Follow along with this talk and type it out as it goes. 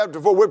Chapter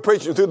 4, we're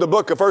preaching through the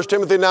book of 1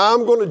 Timothy. Now,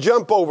 I'm going to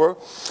jump over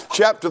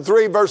chapter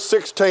 3, verse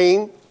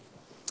 16,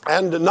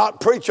 and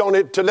not preach on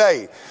it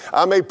today.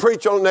 I may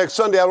preach on it next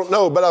Sunday, I don't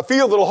know. But I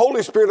feel that the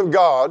Holy Spirit of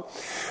God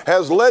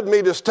has led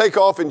me to take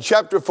off in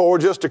chapter 4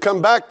 just to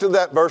come back to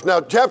that verse. Now,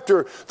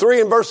 chapter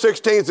 3 and verse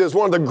 16 is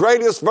one of the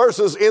greatest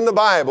verses in the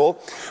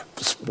Bible.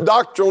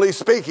 Doctrinally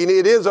speaking,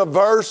 it is a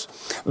verse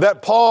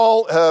that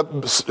Paul,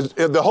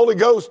 the Holy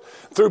Ghost,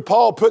 through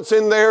Paul, puts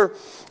in there,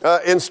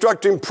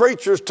 instructing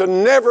preachers to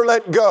never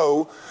let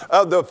go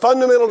of the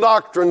fundamental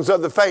doctrines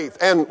of the faith.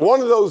 And one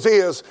of those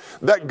is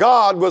that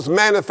God was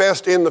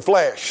manifest in the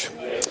flesh.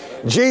 Amen.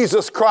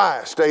 Jesus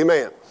Christ.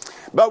 Amen.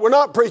 But we're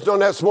not preaching on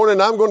that this morning.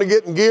 I'm going to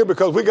get in gear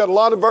because we got a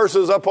lot of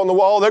verses up on the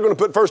wall. They're going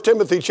to put 1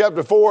 Timothy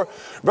chapter 4,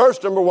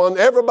 verse number 1.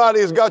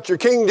 Everybody's got your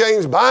King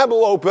James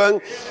Bible open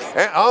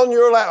and on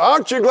your lap.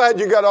 Aren't you glad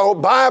you got a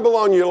Bible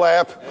on your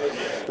lap?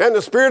 Amen. And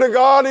the Spirit of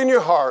God in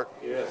your heart?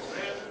 Yes.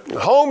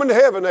 Home in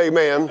heaven,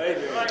 amen.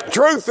 Amen.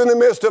 Truth in the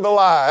midst of a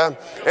lie,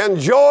 and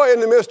joy in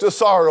the midst of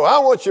sorrow. I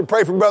want you to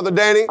pray for Brother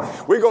Danny.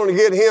 We're going to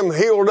get him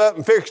healed up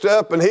and fixed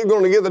up, and he's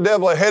going to give the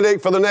devil a headache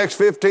for the next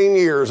 15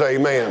 years,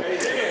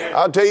 amen.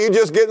 I'll tell you,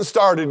 just getting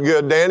started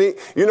good, Danny.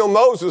 You know,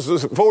 Moses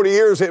was 40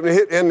 years, and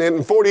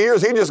in 40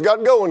 years, he just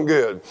got going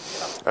good.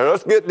 And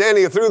let's get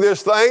Danny through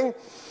this thing.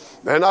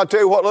 And I'll tell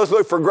you what, let's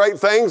look for great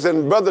things.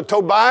 And Brother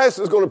Tobias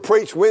is going to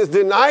preach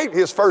Wednesday night,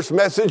 his first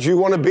message. You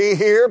want to be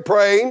here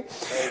praying.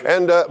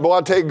 And boy,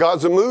 I tell you,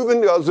 God's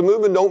a-moving. God's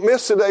a-moving. Don't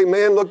miss it,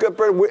 amen. Look up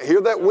there,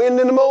 hear that wind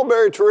in the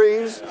mulberry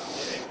trees.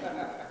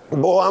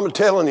 Boy, I'm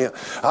telling you,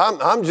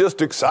 I'm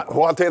just excited.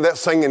 Well, I tell you, that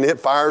singing, it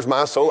fires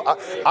my soul.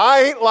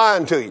 I ain't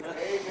lying to you.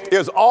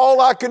 It's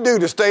all I could do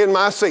to stay in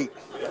my seat.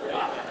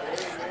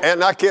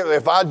 And I can't,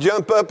 if I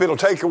jump up, it'll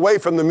take away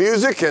from the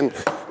music. And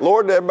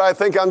Lord, everybody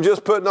think I'm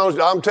just putting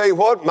on, I'm telling you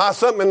what,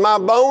 something in my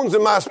bones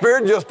and my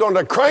spirit just going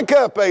to crank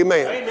up,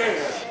 amen.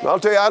 Amen. I'll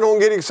tell you, I don't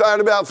get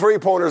excited about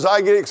three-pointers.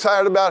 I get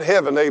excited about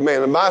heaven,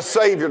 amen, and my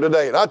Savior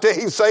today. And I'll tell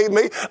you, He saved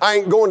me. I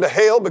ain't going to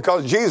hell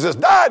because Jesus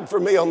died for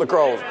me on the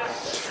cross.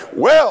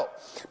 Well,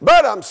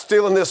 but I'm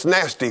still in this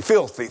nasty,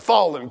 filthy,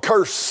 fallen,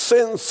 cursed,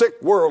 sin-sick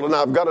world, and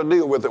I've got to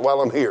deal with it while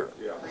I'm here.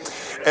 Yeah.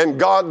 And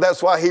God,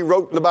 that's why He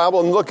wrote the Bible.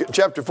 And look at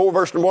chapter 4,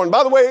 verse number 1.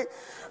 By the way,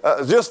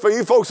 just for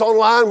you folks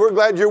online, we're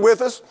glad you're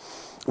with us.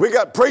 We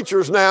got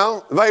preachers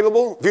now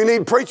available. If you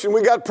need preaching,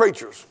 we got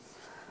preachers.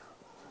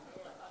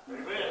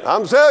 Amen.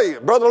 I'm telling you,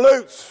 Brother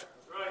Lutz,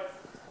 right.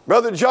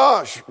 Brother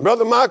Josh,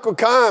 Brother Michael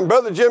Kine,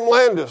 Brother Jim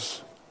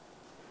Landis,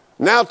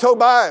 now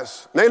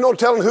Tobias. There ain't no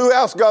telling who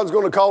else God's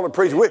going to call to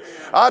preach.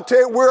 I tell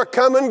you, we're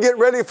coming. Get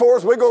ready for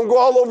us. We're going to go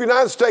all over the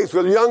United States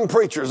with young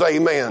preachers.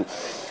 Amen.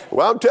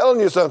 Well, I'm telling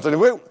you something.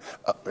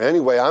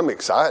 Anyway, I'm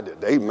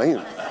excited.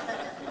 Amen.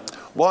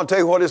 Well, I'll tell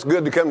you what, it's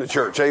good to come to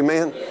church.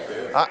 Amen.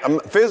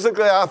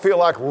 Physically, I feel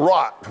like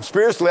rot.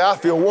 Spiritually, I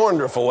feel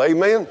wonderful.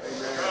 Amen.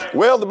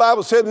 Well, the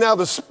Bible said, now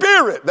the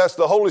Spirit, that's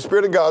the Holy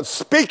Spirit of God,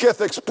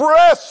 speaketh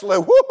expressly.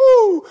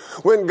 Woo-hoo!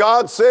 When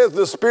God says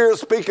the Spirit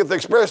speaketh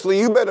expressly,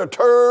 you better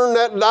turn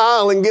that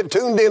dial and get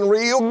tuned in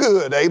real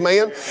good.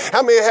 Amen.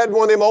 How many had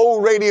one of them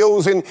old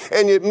radios and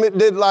you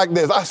did like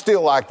this? I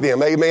still like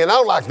them. Amen. I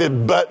don't like the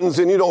buttons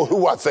and you know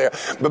what's there.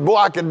 But boy,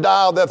 I could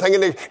dial that thing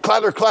and they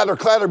clatter, clatter,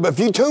 clatter. But if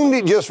you tuned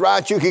it just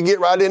right, you could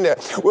get right in there.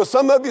 Well,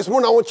 some of you this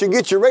morning, I want you to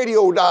get your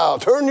radio dial.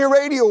 Turn your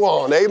radio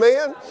on.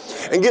 Amen.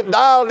 And get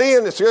dialed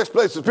in. It's the next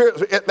place the Spirit.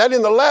 That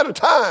in the latter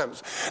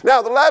times.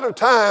 Now, the latter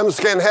times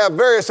can have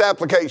various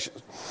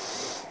applications.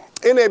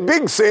 In a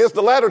big sense,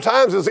 the latter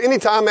times is any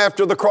time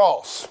after the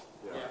cross.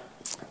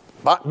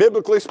 Yeah.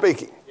 Biblically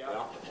speaking.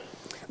 Yeah.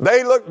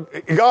 They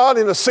look, God,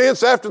 in a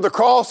sense, after the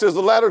cross is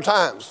the latter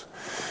times.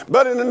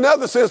 But in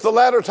another sense, the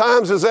latter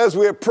times is as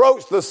we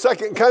approach the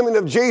second coming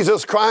of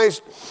Jesus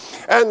Christ.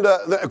 And,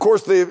 of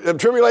course, the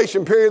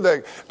tribulation period,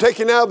 the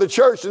taking out of the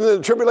church, and then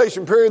the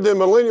tribulation period, the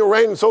millennial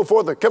reign and so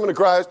forth, the coming to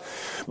Christ.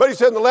 But he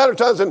said in the latter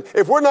times, and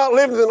if we're not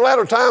living in the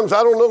latter times,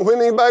 I don't know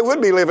when anybody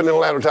would be living in the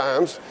latter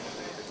times.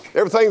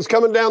 Everything's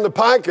coming down the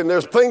pike, and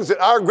there's things that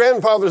our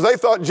grandfathers, they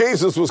thought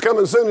Jesus was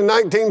coming soon in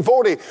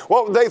 1940.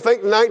 What would they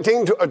think in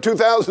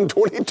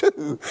 2022?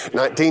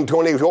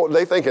 1920, what would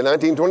they think in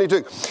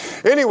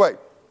 1922? Anyway,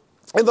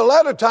 in the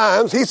latter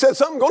times, he said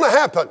something's going to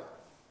happen.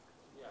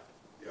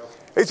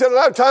 He said a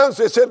lot of times,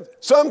 it said,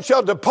 some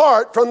shall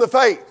depart from the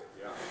faith.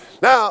 Yeah.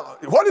 Now,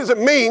 what does it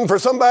mean for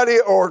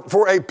somebody or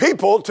for a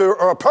people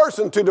or a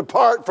person to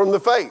depart from the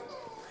faith?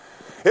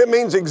 It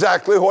means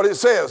exactly what it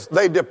says.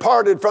 They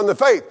departed from the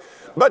faith.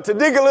 But to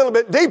dig a little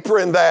bit deeper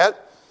in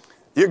that,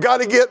 you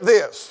got to get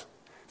this.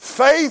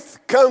 Faith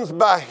comes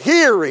by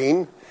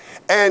hearing,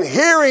 and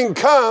hearing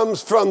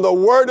comes from the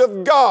Word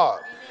of God.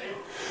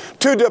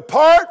 To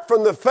depart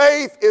from the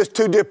faith is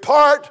to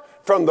depart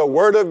from the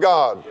Word of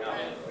God. Yeah.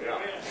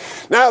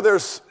 Now,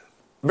 there's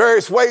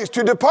various ways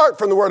to depart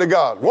from the Word of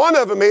God. One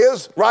of them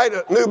is write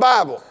a new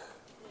Bible.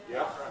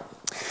 Yeah.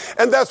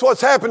 And that's what's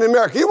happened in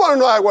America. You want to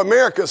know how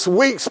America's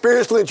weak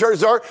spiritually in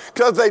churches are?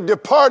 Because they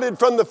departed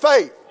from the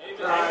faith. Amen.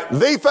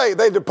 The faith.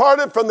 They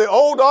departed from the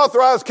old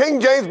authorized King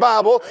James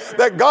Bible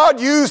that God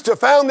used to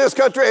found this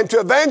country and to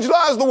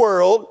evangelize the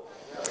world,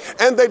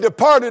 and they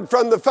departed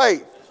from the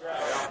faith.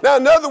 Now,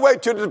 another way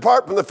to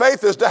depart from the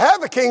faith is to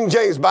have a King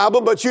James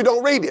Bible, but you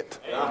don't read it.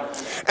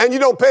 And you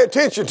don't pay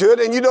attention to it,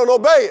 and you don't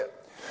obey it.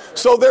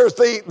 So there's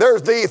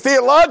the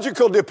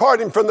theological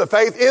departing from the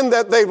faith in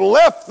that they've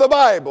left the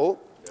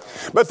Bible.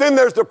 But then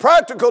there's the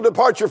practical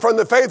departure from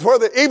the faith where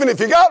even if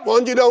you got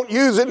one, you don't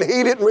use it and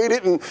heed it and read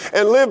it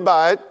and live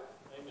by it.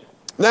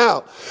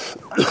 Now,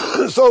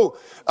 so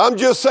I'm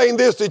just saying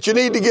this, that you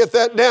need to get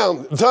that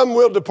down. Some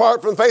will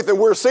depart from faith, and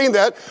we're seeing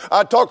that.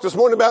 I talked this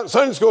morning about in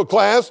Sunday school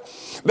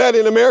class that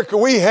in America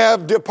we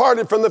have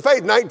departed from the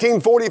faith.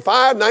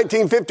 1945,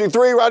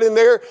 1953, right in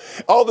there,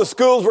 all the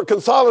schools were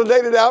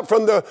consolidated out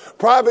from the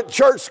private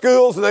church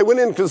schools, and they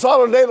went in and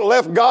consolidated,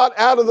 left God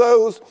out of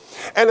those,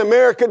 and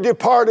America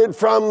departed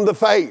from the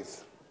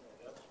faith.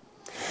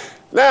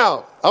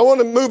 Now, I want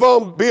to move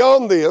on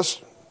beyond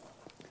this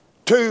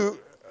to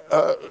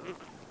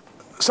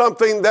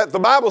something that the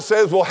Bible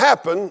says will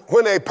happen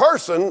when a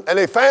person and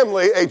a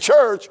family, a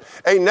church,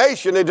 a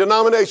nation, a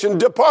denomination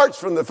departs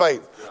from the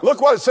faith.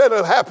 Look what it said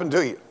will happen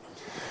to you.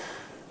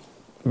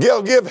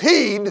 You'll give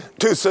heed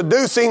to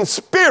seducing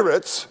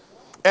spirits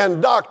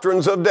and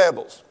doctrines of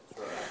devils.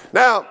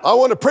 Now, I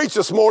want to preach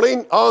this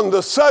morning on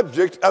the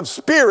subject of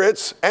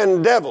spirits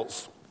and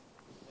devils.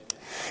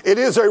 It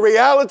is a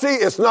reality.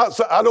 It's not,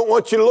 I don't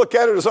want you to look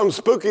at it as some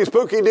spooky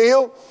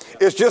deal.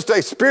 It's just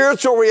a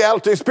spiritual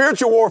reality.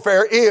 Spiritual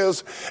warfare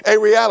is a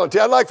reality.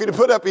 I'd like for you to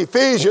put up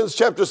Ephesians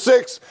chapter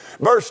 6,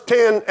 verse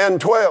 10 and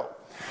 12.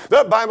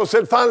 The Bible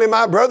said, finally,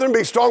 my brethren,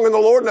 be strong in the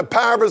Lord and the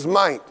power of his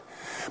might.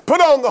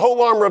 Put on the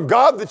whole armor of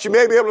God that you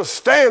may be able to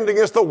stand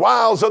against the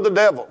wiles of the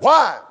devil.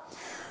 Why?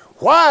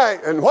 Why?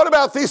 And what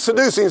about these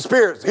seducing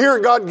spirits? Here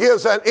God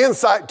gives an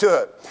insight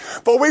to it.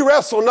 For we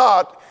wrestle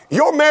not.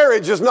 Your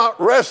marriage is not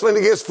wrestling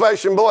against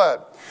flesh and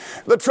blood.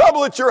 The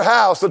trouble at your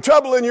house, the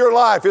trouble in your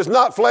life is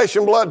not flesh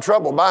and blood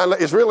trouble.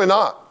 It's really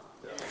not.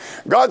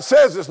 God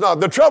says it's not.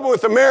 The trouble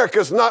with America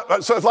is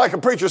not, so it's like a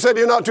preacher said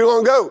here not too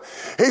long ago.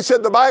 He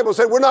said, the Bible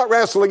said, we're not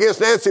wrestling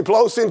against Nancy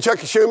Pelosi and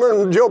Chucky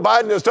Schumer and Joe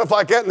Biden and stuff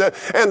like that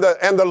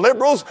and the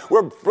liberals.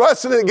 We're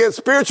wrestling against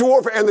spiritual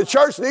warfare, and the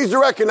church needs to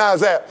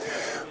recognize that.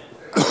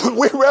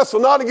 We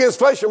wrestle not against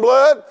flesh and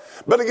blood,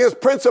 but against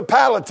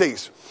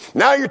principalities.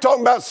 Now you're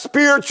talking about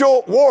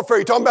spiritual warfare.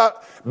 You're talking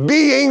about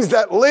beings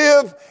that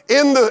live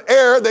in the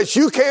air that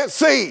you can't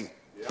see.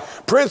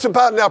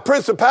 Principality. Now,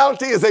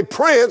 principality is a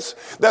prince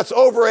that's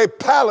over a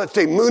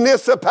pality.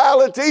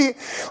 Municipality,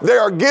 they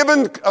are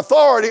given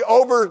authority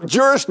over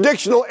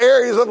jurisdictional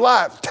areas of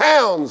life.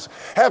 Towns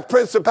have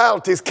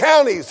principalities.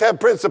 Counties have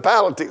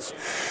principalities.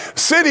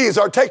 Cities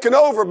are taken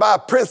over by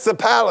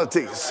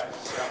principalities.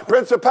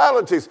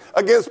 Principalities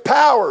against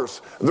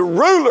powers, the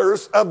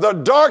rulers of the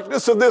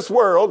darkness of this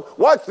world.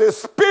 Watch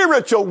this,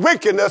 spiritual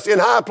wickedness in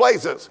high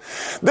places.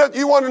 That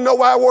you want to know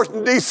why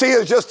Washington, D.C.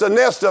 is just a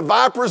nest of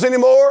vipers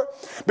anymore?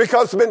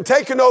 Because it's been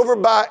taken over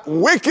by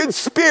wicked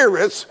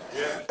spirits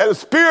and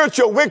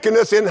spiritual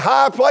wickedness in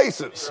high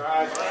places.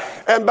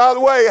 And by the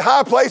way,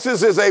 high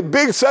places is a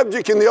big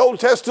subject in the Old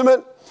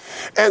Testament.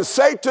 And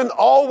Satan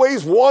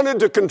always wanted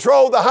to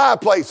control the high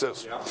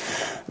places.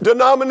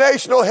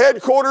 Denominational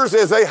headquarters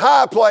is a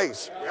high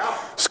place.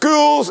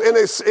 Schools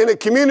in a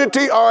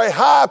community are a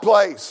high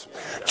place.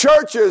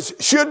 Churches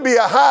should be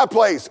a high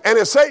place. And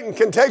if Satan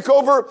can take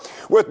over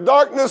with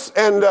darkness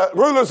and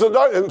rulers of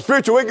darkness and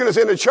spiritual wickedness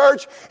in the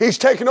church, he's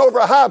taken over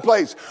a high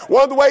place.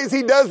 One of the ways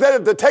he does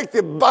that is to take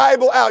the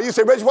Bible out. You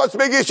say, Reggie, what's the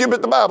big issue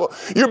with the Bible?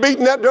 You're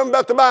beating that drum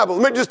about the Bible.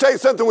 Let me just tell you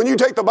something. When you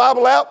take the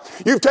Bible out,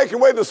 you've taken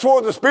away the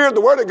sword of the Spirit,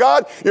 the Word of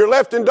God. You're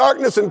left in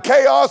darkness and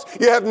chaos.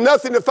 You have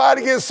nothing to fight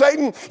against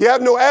Satan. You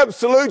have no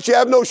absolutes. You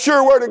have no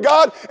sure Word of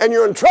God. And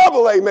you're in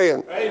trouble,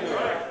 amen.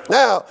 Amen.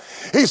 Now,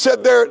 he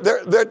said there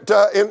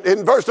that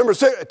in verse number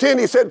 10,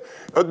 he said,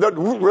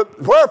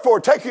 wherefore,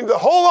 taking the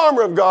whole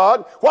armor of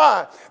God,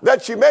 why?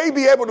 That you may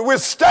be able to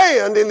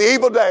withstand in the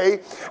evil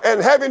day,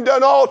 and having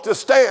done all to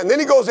stand. Then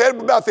he goes ahead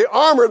about the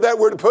armor that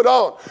we're to put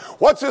on.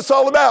 What's this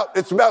all about?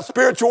 It's about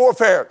spiritual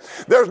warfare.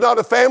 There's not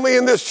a family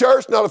in this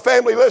church, not a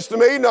family listen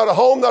to me, not a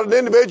home, not an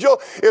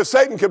individual. If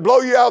Satan could blow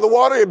you out of the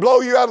water, he'd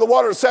blow you out of the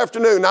water this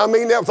afternoon. I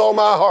mean that with all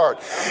my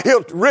heart.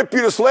 He'll rip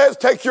you to sleds,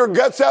 take your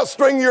guts out,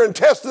 string your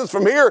intestines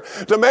from here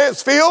to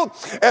Mansfield,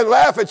 and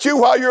laugh at you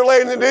while you're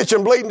laying in the ditch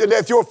and bleeding to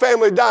death. Your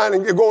family dying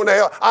and you're going to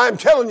hell. I'm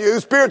telling you,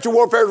 spiritual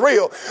warfare is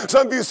real.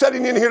 Some of you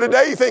sitting in here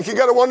today, you think you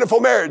got a wonderful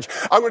marriage.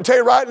 I'm going to tell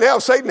you right now,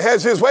 Satan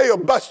has his way. He'll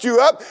bust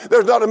you up.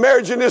 There's not a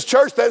marriage in this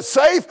church that's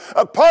safe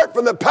apart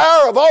from the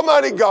power of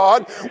Almighty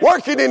God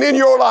working in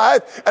your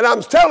life. And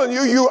I'm telling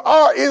you, you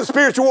are in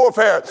spiritual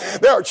warfare.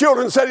 There are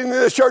children sitting in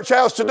this church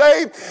house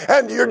today,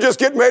 and you're just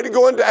getting ready to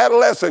go into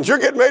adolescence. You're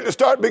getting ready to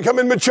start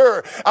becoming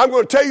mature. I'm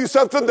going to tell you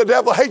something. The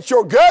devil hates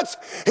your guts.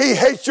 He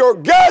hates your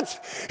guts.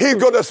 He's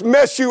going to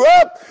mess you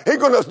up. He's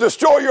going to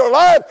destroy your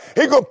life.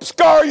 He's going to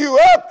scar you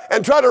up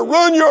and try to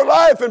ruin your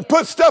life and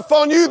put stuff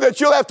on you that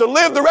you'll have to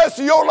live the rest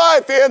of your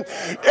life in.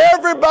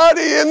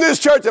 Everybody in this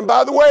church, and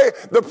by the way,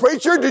 the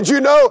preacher, did you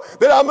know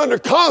that I'm under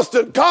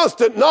constant,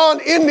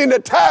 non-ending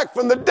attack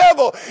from the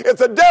devil? If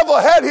the devil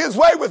had his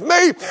way with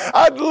me,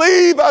 I'd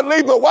leave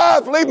my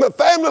wife, leave my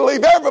family,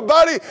 leave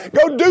everybody,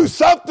 go do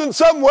something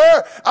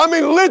somewhere. I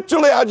mean,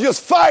 literally, I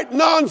just fight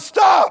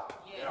nonstop.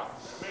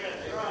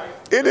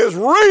 It is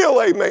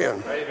real,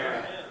 amen.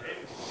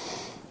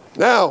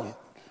 Now,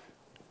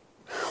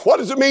 what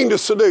does it mean to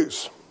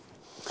seduce?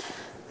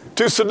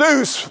 To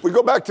seduce, we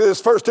go back to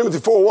this 1 Timothy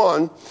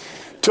 4:1,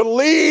 to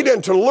lead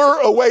and to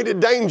lure away to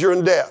danger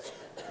and death.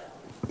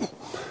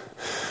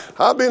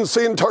 I've been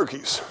seeing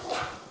turkeys.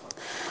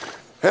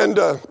 And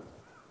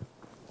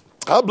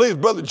I believe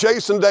Brother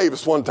Jason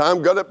Davis one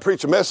time got up to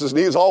preach a message and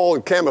he was all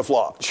in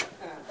camouflage.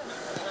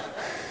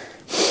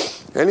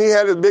 And he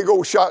had his big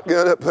old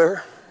shotgun up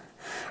there.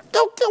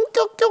 Go, go,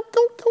 go, go,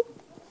 go, go.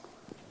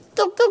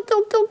 Go, go,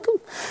 go, go,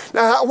 go.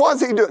 Now, what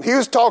was he doing? He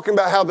was talking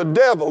about how the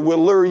devil will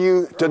lure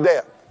you to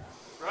death.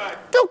 Right.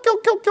 Go, go,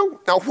 go, go.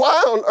 Now, why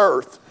on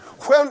earth?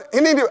 Well, I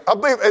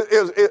believe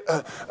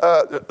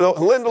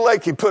Linda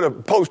Lakey put a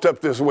post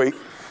up this week.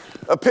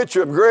 A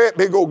picture of a great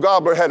big old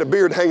gobbler had a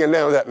beard hanging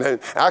down that. And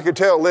I could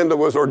tell Linda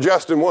was, or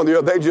Justin, one of the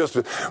other, they just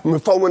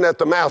foaming at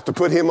the mouth to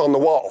put him on the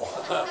wall.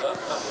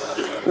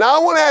 Now,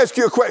 I want to ask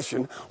you a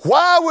question.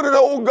 Why would an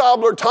old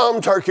gobbler tom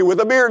turkey with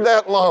a beard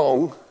that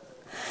long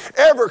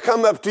ever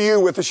come up to you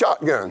with a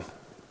shotgun?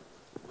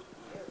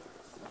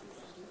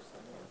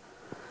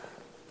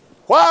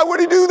 Why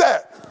would he do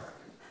that?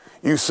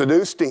 You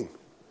seduced him.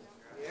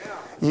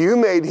 You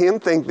made him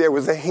think there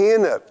was a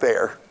hen up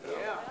there.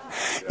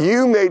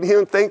 You made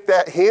him think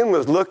that hen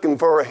was looking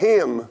for a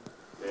him.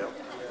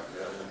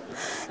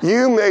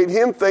 You made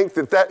him think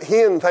that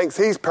hen thinks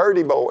he's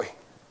purdy boy.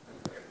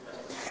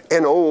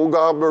 And old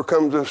gobbler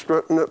comes and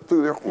strutting up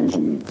through there.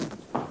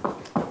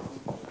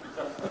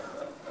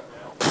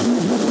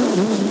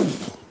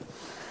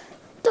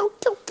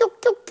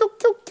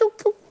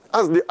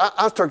 I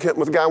was talking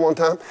with a guy one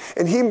time,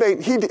 and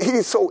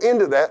he's so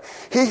into that,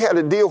 he had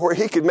a deal where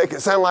he could make it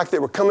sound like they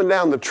were coming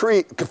down the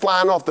tree,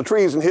 flying off the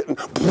trees and hitting.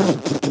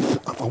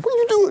 What are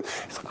you doing?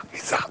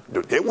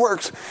 It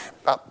works.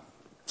 About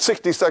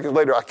 60 seconds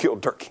later, I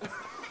killed turkey.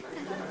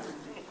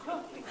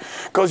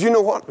 Because you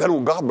know what? That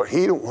old gobbler,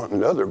 he don't want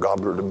another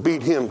gobbler to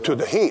beat him to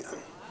the hen.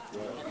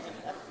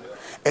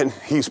 And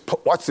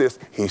watch this,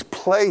 he's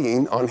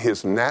playing on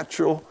his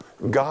natural,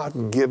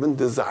 God-given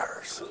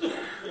desires.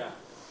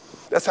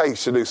 That's how you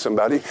seduce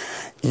somebody.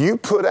 You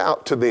put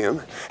out to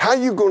them, how are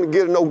you going to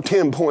get an old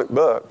 10-point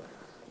buck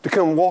to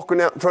come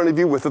walking out in front of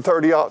you with a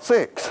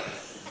 30-06?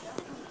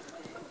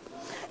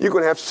 You're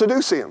going to have to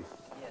seduce him.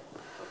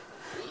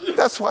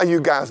 That's why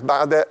you guys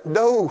buy that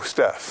dough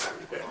stuff.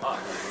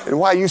 And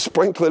why you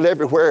sprinkle it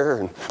everywhere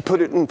and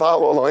put it in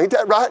follow along. Ain't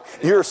that right?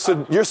 You're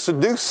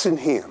seducing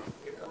him.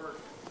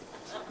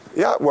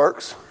 Yeah, it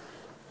works.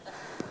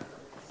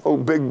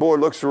 Old big boy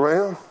looks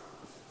around.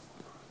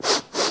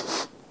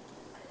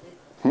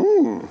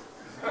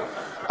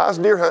 I was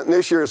deer hunting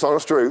this year, it's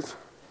honest truth.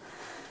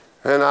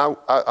 And I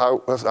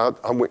went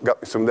and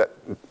got me some of that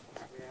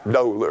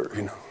doe lure,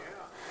 you know.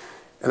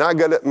 And I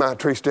got up my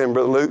tree stand,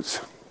 Brother Lutz,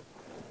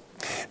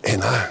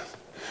 and I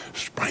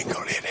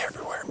sprinkled it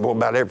everywhere. Boy,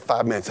 about every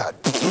 5 minutes,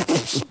 I'd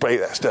spray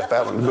that stuff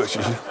out in the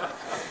bushes. You know?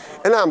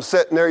 And I'm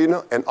sitting there, you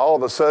know, and all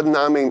of a sudden,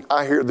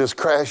 I hear this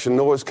crashing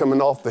noise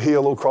coming off the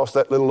hill across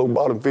that little old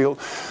bottom field.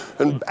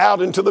 And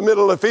out into the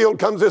middle of the field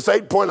comes this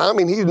 8-point.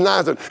 He's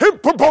nice and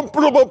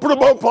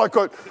like,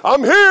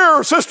 I'm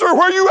here, sister,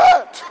 where you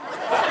at?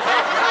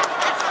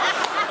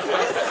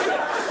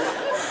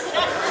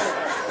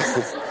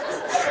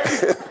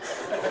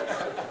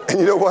 And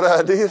you know what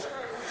I did?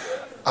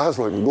 I was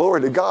like,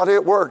 glory to God,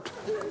 it worked.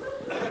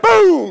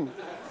 Boom!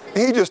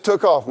 He just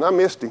took off, and I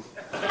missed him.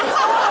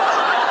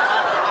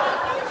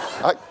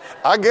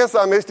 I guess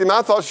I missed him.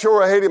 I thought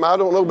sure I hate him. I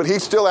don't know, but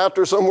he's still out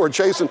there somewhere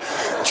chasing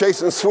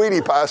sweetie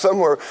pie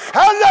somewhere.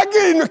 How did I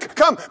get him to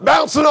come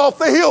bouncing off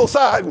the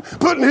hillside and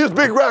putting his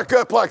big rack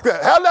up like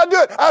that? How did I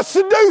do it? I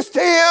seduced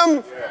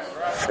him.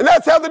 And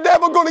that's how the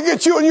devil's going to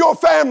get you and your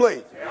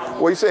family.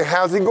 Well, you say,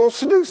 how's he going to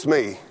seduce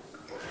me?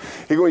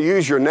 He's going to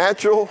use your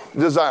natural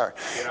desire.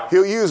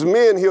 He'll use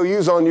men. He'll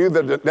use on you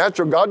the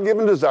natural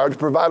God-given desire to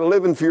provide a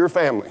living for your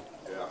family.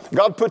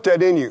 God put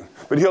that in you.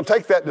 But he'll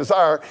take that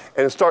desire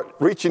and start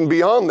reaching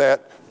beyond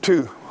that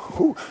to,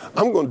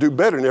 I'm going to do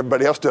better than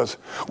everybody else does.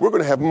 We're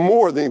going to have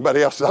more than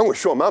anybody else does. I'm going to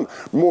show them I'm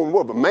more and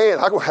more of a man.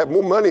 I'm going to have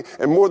more money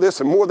and more of this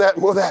and more of that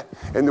and more of that.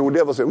 And the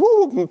devil said,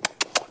 whoa,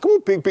 come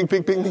on, pig.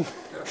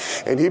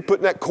 And he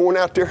putting that corn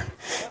out there.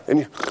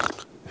 And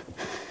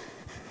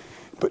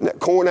putting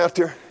that corn out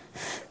there.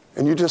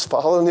 And you just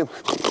following him.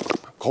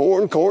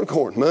 Corn.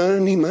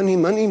 Money.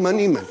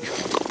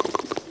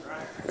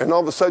 And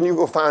all of a sudden you're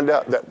going to find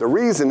out that the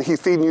reason he's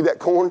feeding you that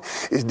corn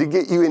is to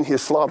get you in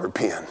his slaughter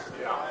pen.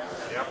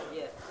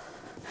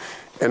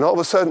 And all of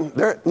a sudden,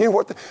 you know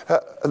what?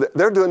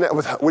 They're doing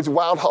that with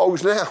wild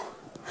hogs now.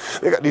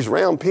 They got these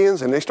round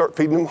pens, and they start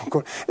feeding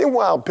them. Them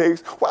wild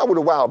pigs, why would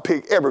a wild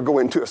pig ever go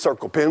into a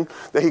circle pen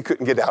that he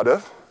couldn't get out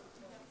of?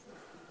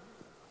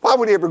 Why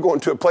would he ever go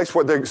into a place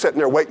where they're sitting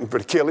there waiting to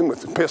kill him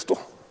with a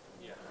pistol?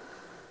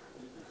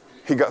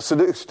 He got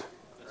seduced.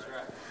 That's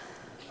right.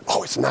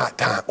 Oh, it's night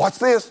time. What's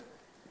this?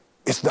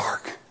 It's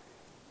dark.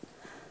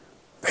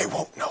 They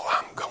won't know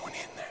I'm going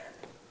in there.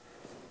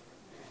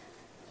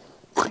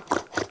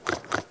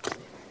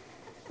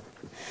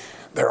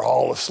 They're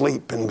all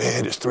asleep in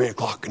bed. It's 3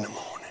 o'clock in the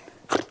morning.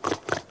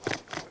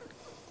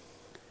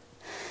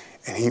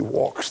 And he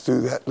walks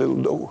through that little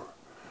door.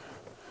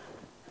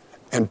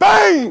 And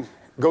bang!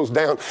 Goes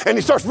down. And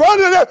he starts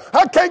running there.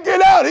 I can't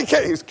get out.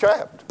 He's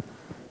trapped.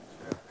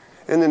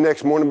 And the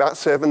next morning about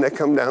 7, they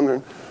come down there.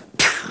 And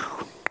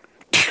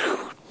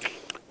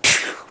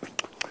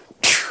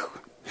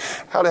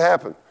how'd it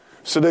happen?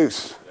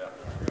 Seduce.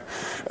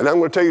 And I'm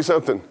going to tell you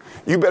something.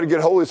 You better get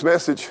a hold of this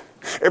message.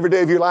 Every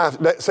day of your life,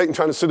 Satan's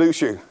trying to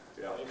seduce you.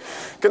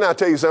 Can I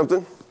tell you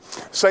something?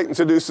 Satan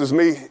seduces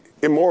me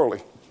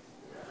immorally.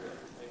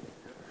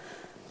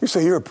 You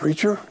say, you're a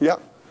preacher? Yeah.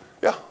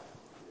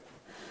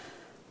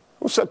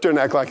 Don't sit there and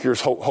act like you're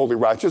holy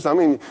righteous. I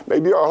mean,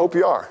 maybe you are. I hope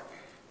you are.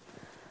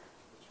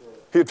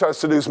 He'll try to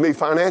seduce me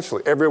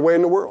financially every way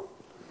in the world.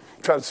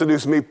 Try to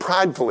seduce me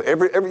pridefully.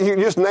 You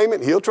just name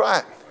it, he'll try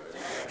it.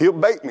 He'll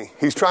bait me.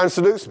 He's trying to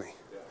seduce me.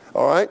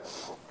 All right?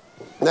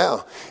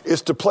 Now,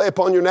 it's to play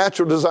upon your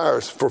natural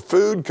desires for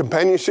food,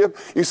 companionship.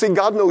 You see,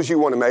 God knows you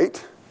want a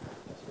mate.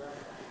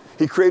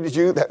 He created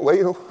you that way.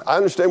 You know, I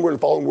understand we're in a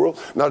fallen world.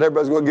 Not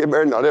everybody's going to get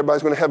married. Not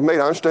everybody's going to have a mate.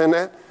 I understand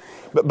that.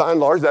 But by and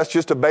large, that's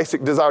just a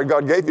basic desire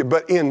God gave you.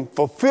 But in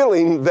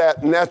fulfilling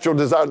that natural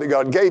desire that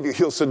God gave you,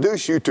 he'll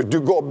seduce you to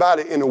go about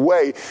it in a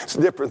way that's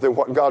different than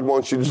what God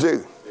wants you to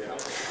do. Yeah.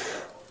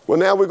 Well,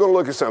 now we're going to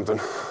look at something.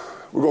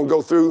 We're going to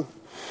go through,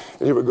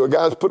 and here we go.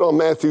 Guys, put on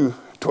Matthew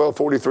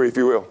 12:43, if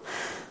you will.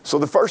 So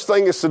the first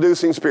thing is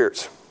seducing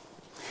spirits.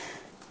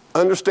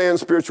 Understand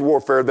spiritual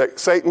warfare,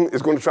 that Satan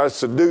is going to try to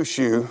seduce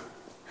you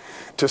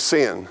to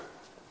sin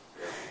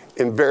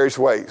in various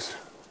ways.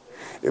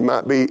 It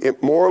might be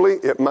morally,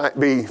 it might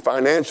be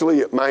financially,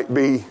 it might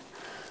be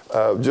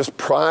just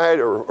pride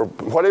or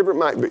whatever it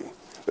might be.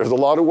 There's a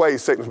lot of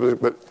ways Satan,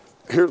 but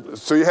here,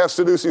 so you have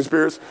seducing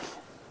spirits.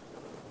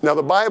 Now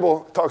the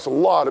Bible talks a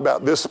lot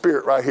about this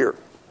spirit right here.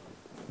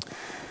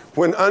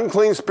 When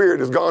unclean spirit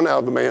has gone out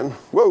of the man,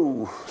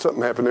 whoa,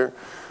 something happened there.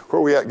 Where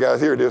are we at,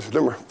 guys? Here it is,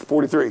 number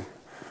 43.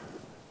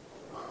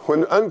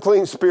 When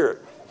unclean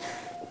spirit.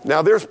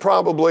 Now there's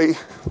probably,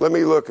 let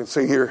me look and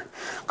see here,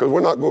 because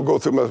we're not going to go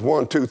through much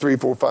 1, 2, 3,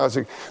 4, 5,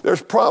 6.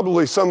 There's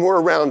probably somewhere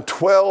around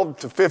 12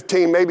 to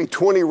 15, maybe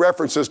 20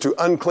 references to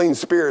unclean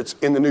spirits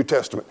in the New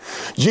Testament.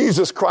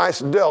 Jesus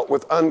Christ dealt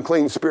with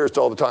unclean spirits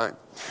all the time.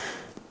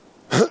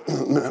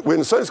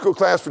 In Sunday school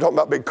class, we're talking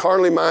about being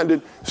carnally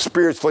minded,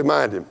 spiritually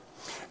minded.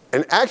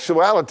 In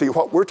actuality,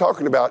 what we're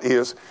talking about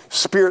is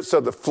spirits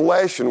of the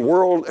flesh and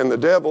world and the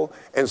devil,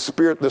 and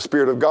the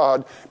Spirit of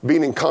God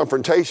being in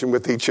confrontation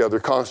with each other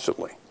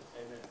constantly.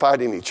 Amen.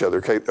 Fighting each other,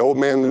 okay? The old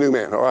man and the new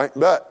man, all right?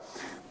 But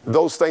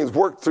those things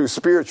work through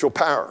spiritual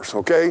powers,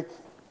 okay?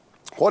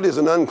 What is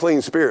an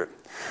unclean spirit?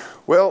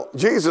 Well,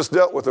 Jesus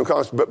dealt with them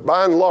constantly, but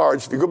by and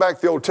large, if you go back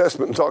to the Old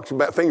Testament and talk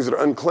about things that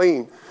are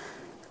unclean,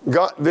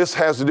 this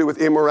has to do with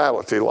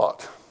immorality a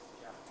lot,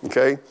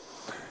 okay?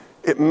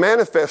 It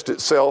manifests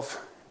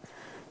itself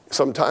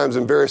sometimes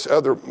in various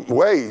other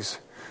ways.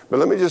 But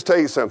let me just tell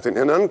you something.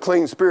 An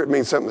unclean spirit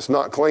means something that's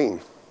not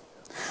clean.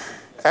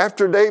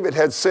 After David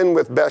had sinned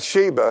with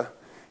Bathsheba,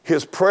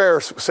 his prayer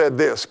said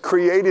this,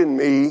 create in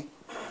me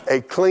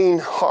a clean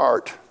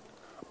heart,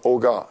 O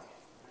God.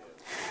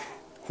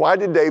 Why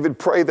did David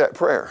pray that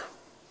prayer?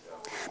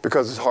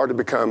 Because his heart had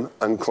become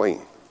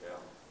unclean.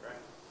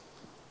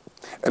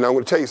 And I'm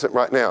going to tell you something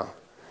right now.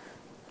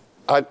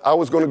 I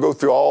was going to go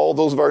through all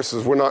those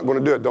verses. We're not going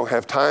to do it. Don't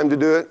have time to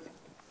do it.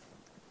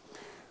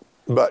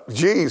 But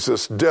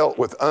Jesus dealt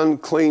with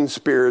unclean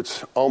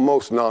spirits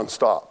almost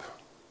nonstop.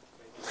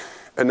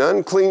 An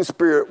unclean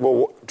spirit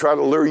will try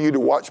to lure you to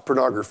watch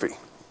pornography,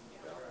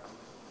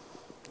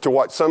 to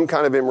watch some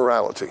kind of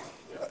immorality.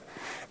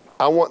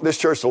 I want this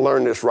church to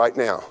learn this right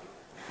now.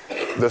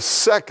 The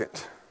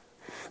second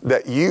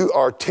that you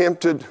are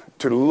tempted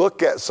to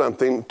look at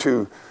something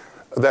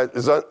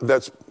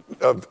that's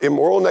of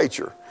immoral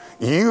nature,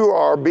 you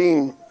are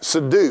being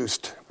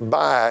seduced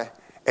by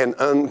an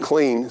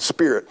unclean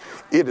spirit.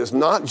 It is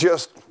not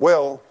just,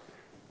 well,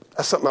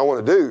 that's something I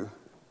want to do.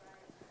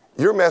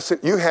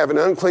 You have an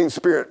unclean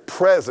spirit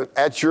present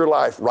at your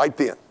life right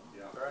then.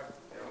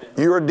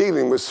 You are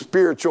dealing with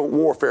spiritual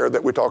warfare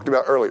that we talked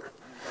about earlier.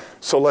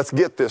 So let's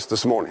get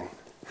this morning.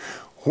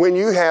 When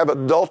you have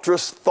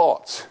adulterous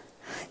thoughts,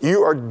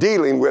 you are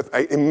dealing with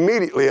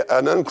immediately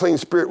an unclean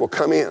spirit will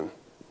come in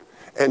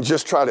and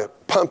just try to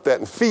pump that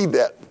and feed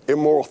that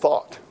immoral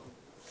thought.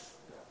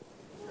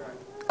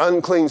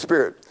 Unclean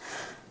spirit.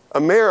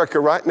 America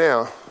right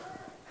now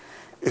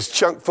is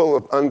chock full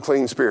of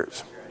unclean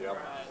spirits.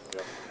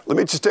 Let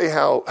me just tell you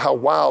how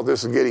wild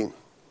this is getting.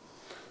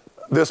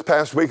 This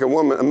past week, a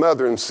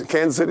mother in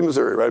Kansas City,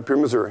 Missouri, right up here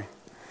in Missouri,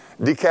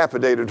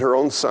 decapitated her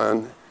own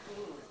son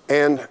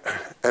and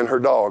her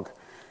dog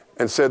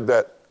and said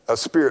that a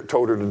spirit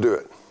told her to do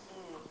it.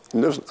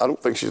 And I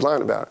don't think she's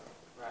lying about it.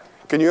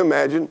 Can you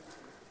imagine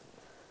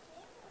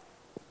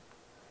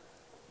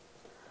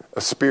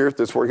a spirit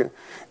that's working?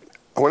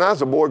 When I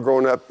was a boy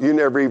growing up, you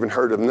never even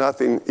heard of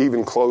nothing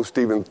even close to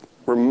even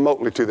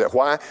remotely to that.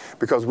 Why?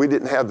 Because we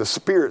didn't have the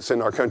spirits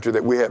in our country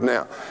that we have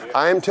now.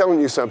 I am telling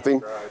you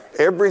something.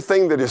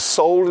 Everything that is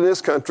sold in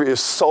this country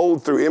is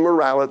sold through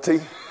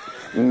immorality,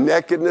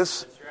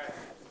 nakedness,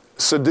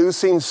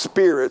 seducing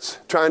spirits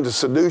trying to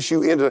seduce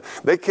you into.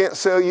 They can't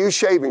sell you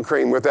shaving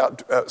cream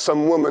without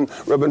some woman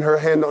rubbing her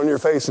hand on your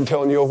face and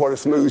telling you what a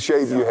smooth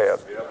shave you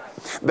have.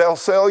 They'll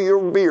sell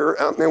your beer.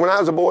 And when I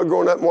was a boy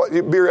growing up,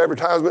 beer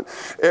advertisement,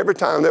 every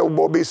time that old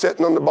boy would be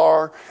sitting on the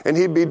bar and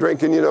he'd be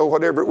drinking,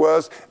 whatever it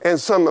was, and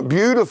some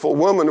beautiful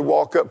woman would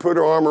walk up, put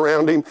her arm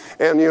around him,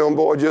 and,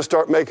 boy, just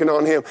start making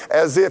on him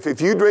as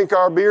if you drink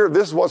our beer,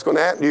 this is what's going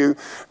to happen to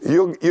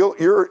you.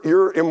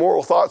 Your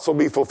immoral thoughts will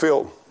be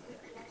fulfilled.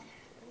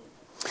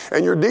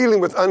 And you're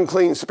dealing with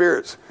unclean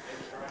spirits.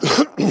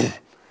 I'm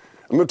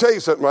going to tell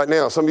you something right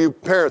now. Some of you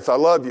parents, I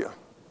love you.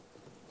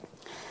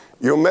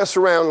 You'll mess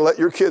around and let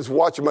your kids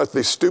watch a bunch of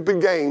these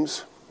stupid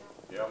games.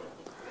 Yep.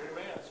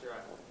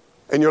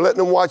 And you're letting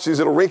them watch these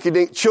little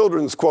rinky-dink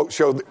children's quote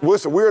show.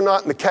 Listen, we're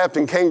not in the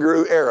Captain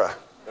Kangaroo era.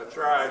 That's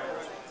right.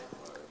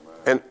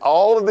 And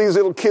all of these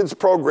little kids'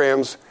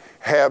 programs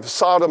have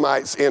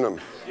sodomites in them.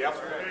 Yep.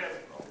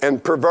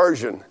 And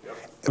perversion. Yep.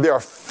 They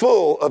are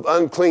full of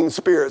unclean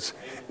spirits.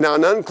 Now,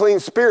 an unclean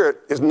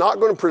spirit is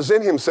not going to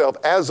present himself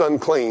as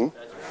unclean.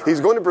 He's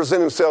going to present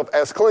himself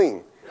as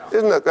clean.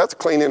 That's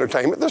clean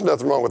entertainment. There's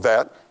nothing wrong with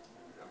that.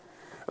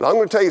 And I'm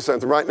going to tell you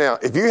something right now.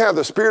 If you have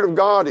the Spirit of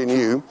God in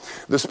you,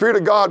 the Spirit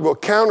of God will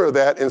counter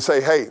that and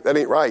say, hey, that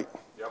ain't right.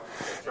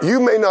 You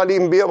may not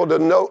even be able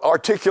to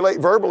articulate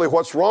verbally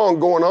what's wrong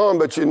going on,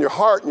 but in your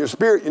heart and your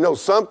spirit,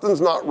 something's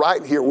not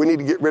right here. We need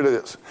to get rid of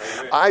this.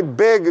 Amen. I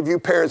beg of you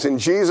parents in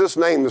Jesus'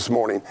 name this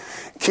morning,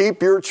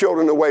 keep your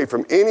children away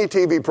from any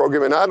TV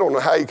program. And I don't know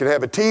how you can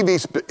have a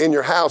TV in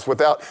your house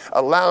without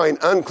allowing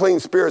unclean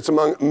spirits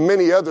among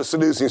many other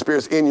seducing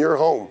spirits in your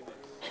home.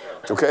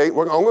 Okay? I'm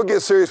going to get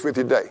serious with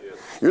you today.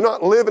 You're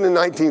not living in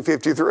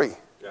 1953.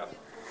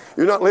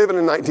 You're not living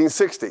in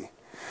 1960.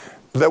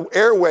 The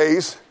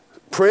airways,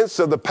 prince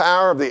of the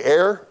power of the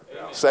air,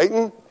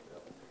 Satan.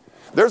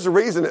 There's a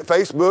reason that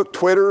Facebook,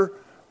 Twitter,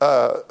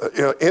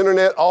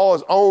 internet, all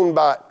is owned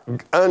by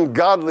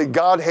ungodly,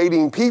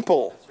 God-hating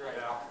people.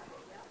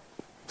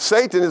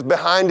 Satan is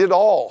behind it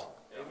all.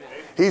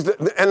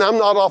 And I'm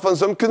not off on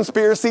some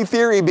conspiracy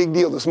theory big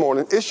deal this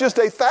morning. It's just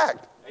a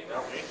fact.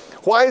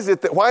 Why is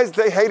it that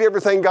they hate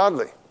everything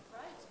godly?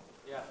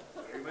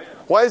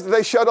 Why is it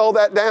they shut all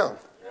that down?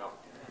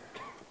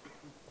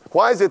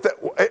 Why is it that,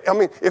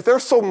 if they're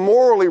so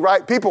morally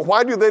right people,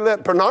 why do they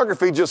let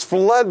pornography just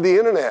flood the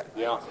internet?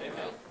 Yeah.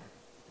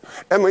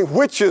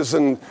 Witches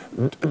and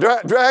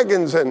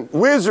dragons and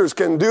wizards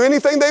can do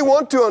anything they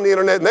want to on the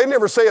internet, and they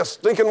never say a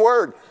stinking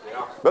word.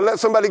 Yeah. But let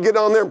somebody get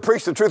on there and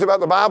preach the truth about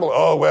the Bible.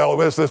 Oh, well,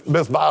 this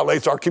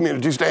violates our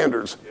community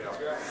standards.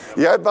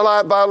 Yeah, it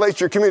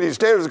violates your community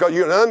standards because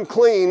you're an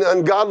unclean,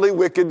 ungodly,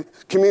 wicked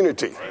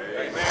community.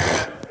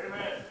 Amen.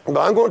 But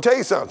I'm going to tell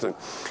you something.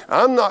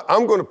 I'm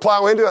going to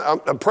plow into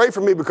it. Pray for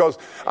me because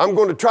I'm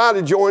going to try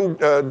to join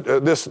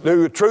this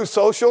new Truth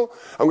Social.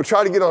 I'm going to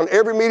try to get on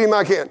every meeting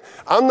I can.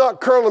 I'm not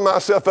curling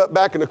myself up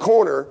back in the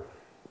corner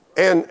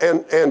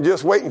and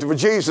just waiting for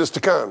Jesus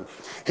to come.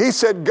 He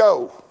said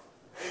go.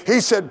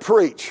 He said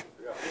preach.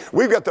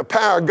 We've got the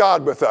power of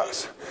God with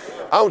us.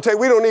 I'm going to tell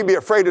you, we don't need to be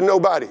afraid of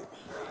nobody.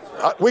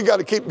 We got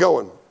to keep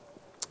going.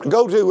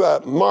 Go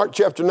to Mark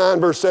chapter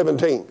 9, verse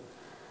 17.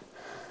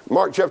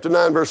 Mark chapter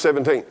 9, verse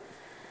 17.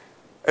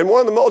 And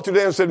one of the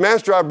multitude said,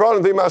 Master, I brought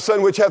unto thee my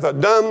son, which hath a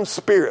dumb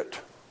spirit.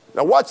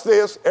 Now watch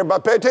this.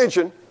 Everybody pay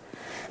attention.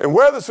 And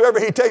whithersoever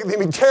he taketh him,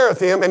 he teareth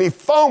him, and he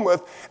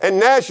foameth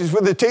and gnasheth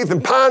with the teeth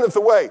and pineth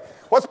away.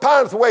 What's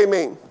pineth away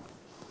mean?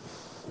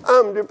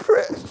 I'm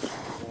depressed.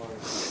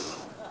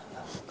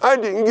 I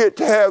didn't get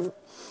to have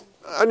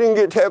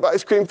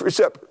ice cream for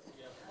supper.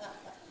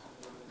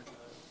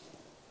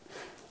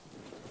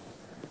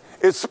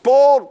 It's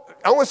spoiled.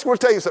 I want to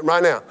tell you something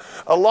right now.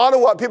 A lot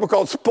of what people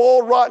call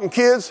spoiled, rotten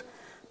kids,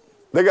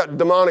 they got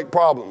demonic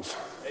problems.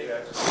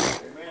 Amen.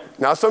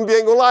 Now, some of you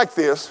ain't going to like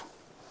this.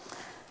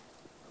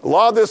 A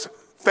lot of this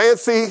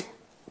fancy,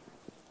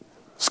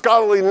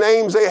 scholarly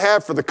names they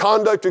have for the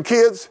conduct of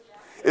kids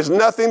is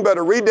nothing but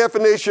a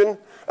redefinition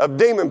of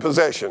demon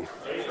possession.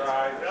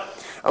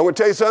 I'm going to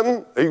tell you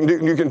something.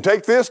 You can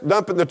take this,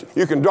 dump it.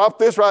 You can drop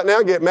this right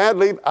now, get mad,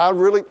 leave.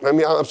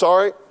 I'm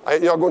sorry.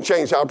 Y'all going to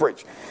change how I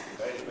preach.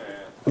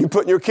 You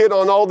putting your kid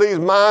on all these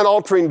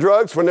mind-altering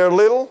drugs when they're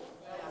little?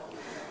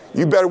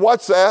 You better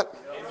watch that.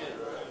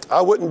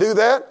 I wouldn't do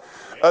that.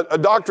 A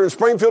doctor in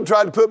Springfield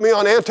tried to put me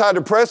on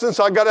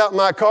antidepressants. I got out in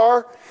my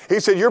car. He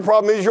said, your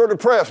problem is you're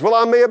depressed. Well,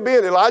 I may have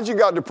been. Elijah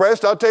got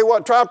depressed. I'll tell you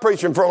what, try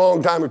preaching for a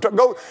long time.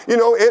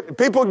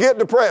 People get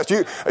depressed.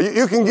 You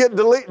can get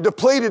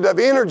depleted of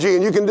energy,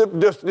 and you can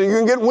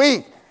get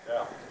weak.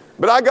 Yeah.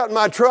 But I got in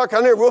my truck.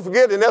 I never will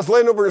forget, and that's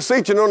laying over the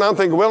seat, and I'm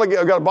thinking, well, I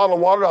got a bottle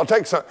of water. I'll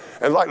take some.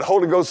 And like the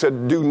Holy Ghost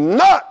said, do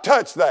not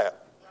touch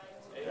that.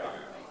 Yeah.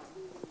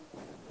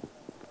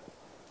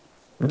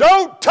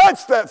 Don't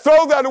touch that.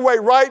 Throw that away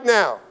right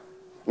now.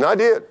 And I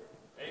did.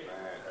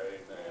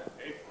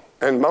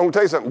 And I'm going to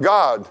tell you something.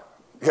 God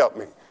helped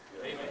me.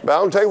 Amen. But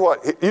I'm going to tell you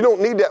what. You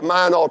don't need that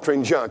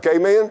mind-altering junk.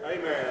 Amen?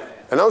 Amen.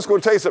 And I'm just going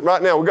to tell you something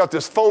right now. We got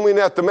this foaming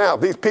at the mouth.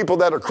 These people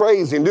that are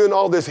crazy and doing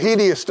all this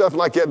hideous stuff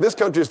like that. This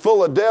country is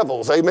full of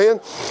devils.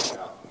 Amen?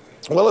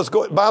 Well, let's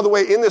go. By the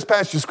way, in this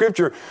passage of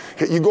Scripture,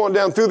 you going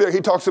down through there,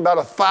 he talks about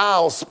a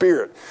foul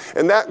spirit.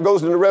 And that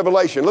goes into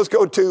Revelation. Let's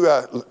go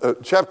to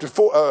chapter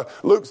 4,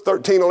 Luke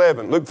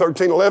 13:11. Luke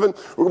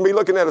 13:11. We're going to be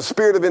looking at a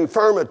spirit of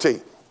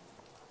infirmity.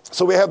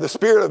 So we have the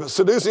spirit of a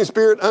seducing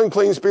spirit,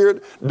 unclean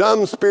spirit,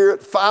 dumb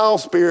spirit, foul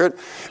spirit,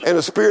 and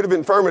a spirit of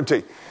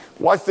infirmity.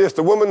 Watch this.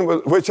 The woman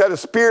which had a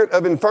spirit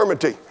of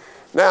infirmity.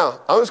 Now,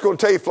 I'm just going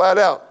to tell you flat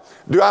out.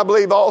 Do I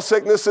believe all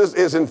sicknesses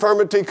is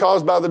infirmity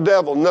caused by the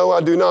devil? No,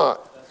 I do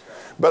not.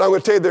 But I'm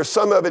going to tell you there's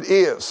some of it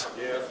is.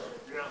 Yes.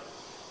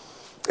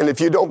 And if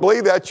you don't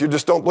believe that, you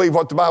just don't believe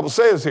what the Bible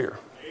says here.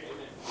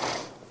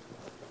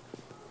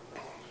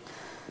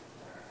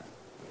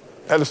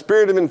 Had a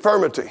spirit of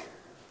infirmity.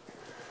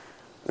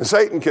 And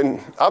Satan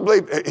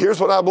here's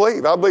what I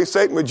believe. I believe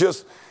Satan would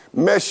just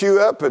mess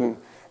you up and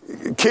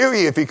kill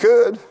you if he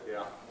could.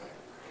 Yeah.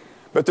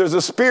 But there's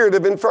a spirit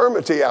of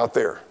infirmity out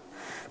there.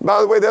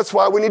 By the way, that's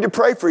why we need to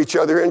pray for each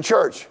other in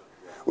church.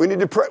 We need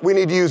to pray. We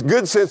need to use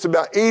good sense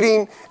about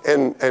eating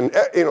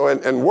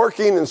and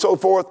working and so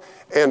forth,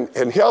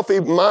 and healthy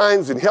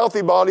minds and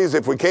healthy bodies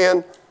if we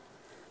can.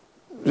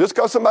 Just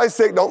because somebody's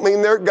sick don't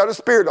mean they've got a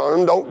spirit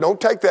on them. Don't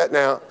take that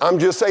now. I'm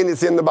just saying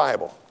it's in the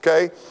Bible.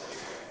 Okay.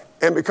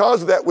 And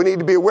because of that, we need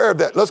to be aware of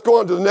that. Let's go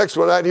on to the next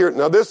one right here.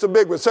 Now, this is a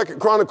big one. 2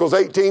 Chronicles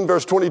 18,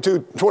 verse 20 through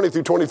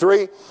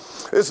 23.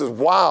 This is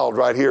wild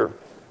right here.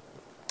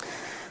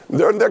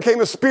 There came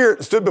a spirit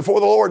and stood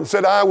before the Lord and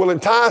said, I will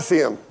entice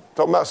him.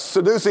 Talking about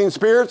seducing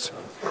spirits.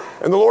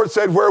 And the Lord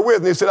said, wherewith?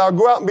 And he said, I'll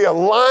go out and be a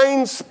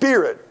lying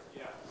spirit.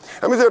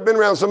 How many of you have been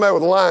around somebody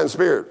with a lying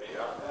spirit?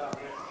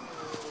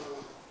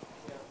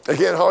 They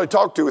can't hardly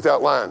talk to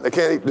without lying. They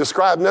can't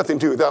describe nothing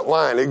to without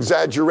lying,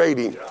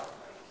 exaggerating.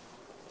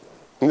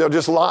 And they'll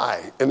just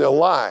lie, and they'll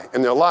lie,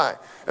 and they'll lie.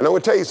 And I'm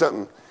going to tell you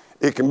something.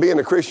 It can be in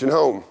a Christian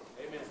home.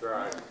 Amen.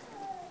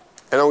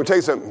 And I'm going to tell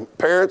you something.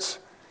 Parents,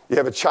 you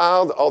have a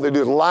child, all they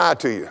do is lie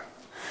to you.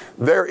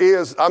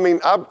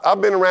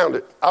 I've been around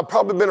it. I've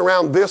probably been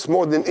around this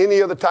more than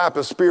any other type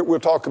of spirit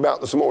we'll talk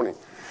about this morning.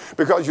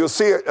 Because you'll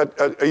see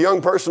a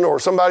young person or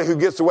somebody who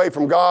gets away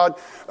from God.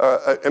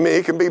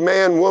 It can be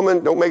man,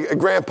 woman,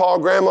 grandpa,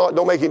 grandma,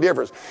 don't make any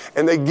difference.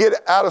 And they get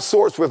out of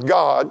sorts with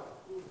God.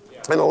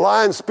 And a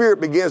lying spirit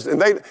begins,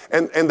 and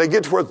they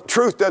get to where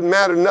truth doesn't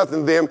matter nothing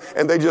to them,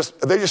 and they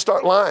just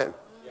start lying.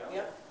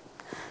 Yeah.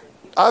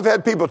 I've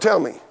had people tell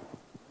me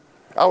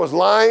I was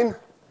lying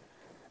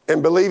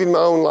and believing my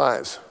own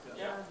lies.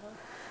 Yeah.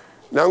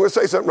 Now I'm going to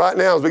say something right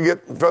now as we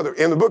get further.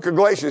 In the book of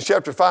Galatians,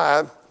 chapter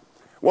 5,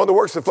 one of the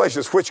works of the flesh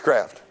is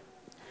witchcraft,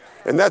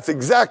 and that's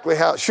exactly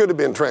how it should have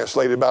been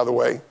translated, by the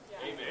way.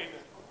 Amen.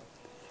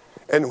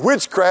 And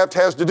witchcraft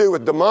has to do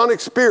with demonic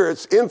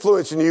spirits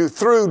influencing you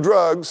through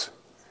drugs,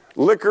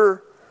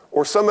 liquor,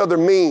 or some other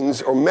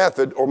means or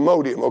method or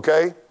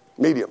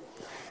medium.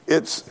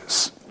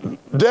 It's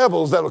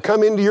devils that will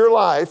come into your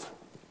life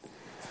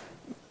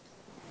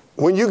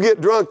when you get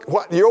drunk.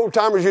 What the old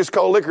timers used to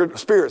call liquor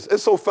spirits.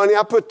 It's so funny.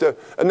 I put the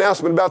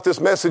announcement about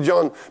this message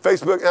on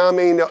Facebook.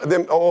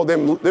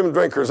 Them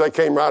drinkers, they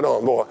came right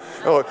on, boy.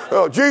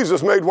 Oh,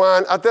 Jesus made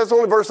wine. That's the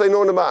only verse they know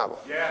in the Bible.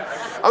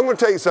 Yeah. I'm going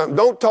to tell you something.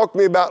 Don't talk to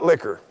me about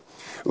liquor.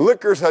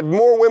 Liquor's had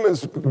more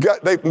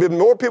they've been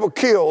more people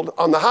killed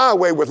on the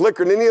highway with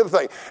liquor than any other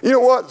thing. You know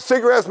what?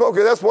 Cigarette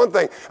smoking, that's one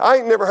thing. I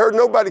ain't never heard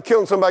nobody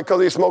killing somebody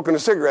because he's smoking a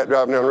cigarette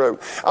driving down the road.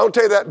 I'll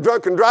tell you that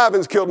drunken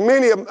driving's killed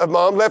many a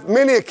mom, left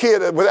many a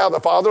kid without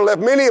a father,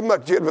 left many a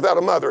kid without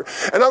a mother.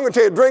 And I'm going to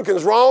tell you,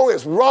 drinking's wrong.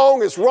 It's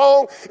wrong. It's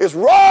wrong. It's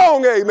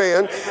wrong.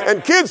 Amen.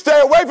 And kids, stay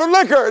away from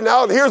liquor.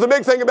 Now, here's the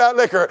big thing about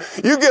liquor.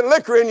 You get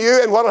liquor in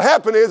you, and what'll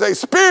happen is a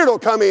spirit will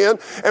come in,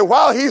 and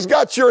while he's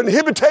got your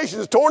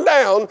inhibitions torn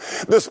down,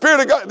 the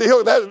Spirit of God,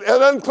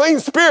 that unclean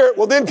spirit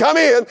will then come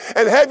in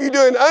and have you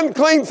doing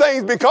unclean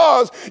things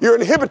because your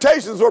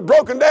inhibitions were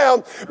broken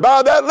down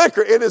by that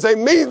liquor. It is a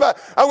means.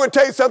 I'm going to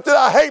tell you something.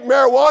 I hate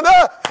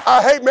marijuana.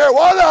 I hate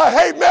marijuana. I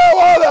hate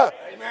marijuana.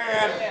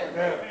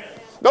 Amen.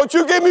 Don't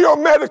you give me your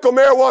medical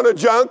marijuana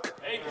junk.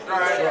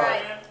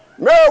 Amen.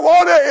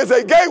 Marijuana is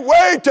a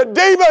gateway to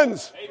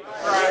demons.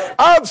 Right.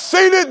 I've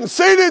seen it and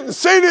seen it and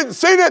seen it and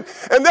seen it,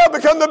 and they'll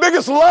become the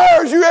biggest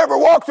liars you ever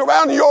walked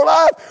around in your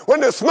life when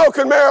they're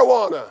smoking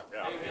marijuana.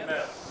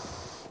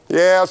 Yeah.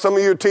 Yeah, some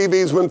of your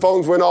TVs when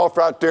phones went off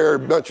right there, a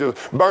bunch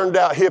of burned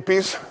out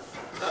hippies.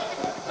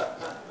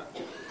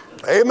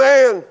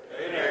 Amen.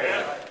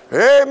 Amen.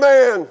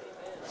 Amen.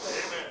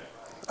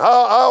 I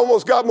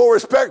almost got more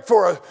respect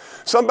for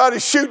somebody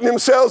shooting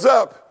themselves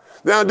up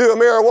than I do a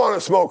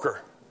marijuana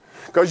smoker,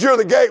 because you're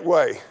the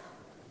gateway.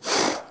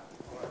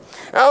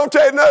 I'll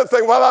tell you another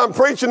thing while I'm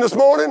preaching this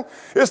morning.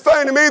 It's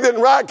funny to me that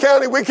in Wright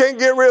County we can't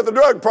get rid of the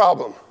drug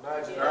problem.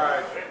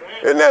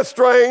 Isn't that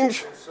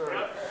strange?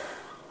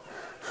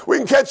 We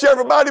can catch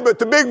everybody but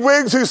the big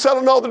wigs who's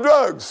selling all the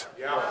drugs.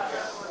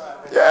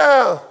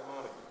 Yeah.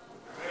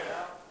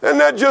 Isn't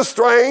that just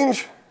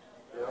strange?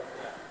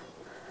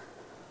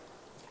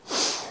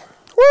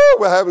 Woo,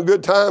 we're having a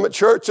good time at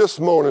church this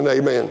morning,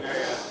 amen.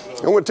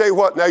 I'm going to tell you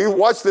what, now you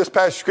watch this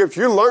passage of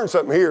Scripture, you learn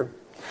something here.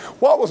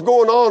 What was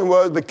going on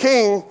was the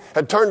king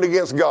had turned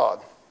against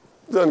God.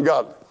 It's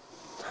ungodly.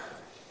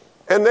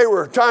 And they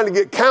were trying to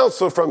get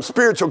counsel from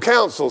spiritual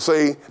counsel,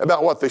 see,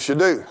 about what they should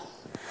do.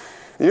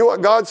 You know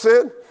what God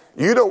said?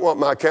 You don't want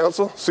my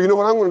counsel, so you know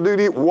what I'm going to do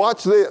to you?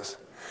 Watch this.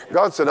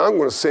 God said, I'm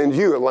going to send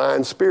you a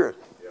lying spirit.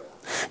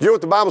 You know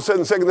what the Bible said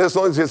in 2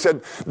 Thessalonians? He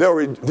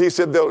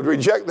said they'll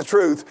reject the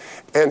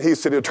truth, and he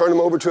said he'll turn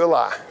them over to a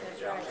lie.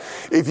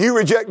 If you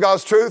reject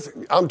God's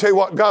truth, I'm tell you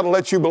what, God will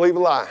let you believe a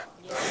lie.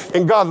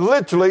 And God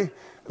literally,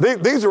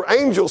 these are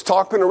angels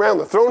talking around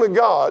the throne of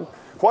God,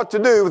 what to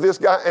do with this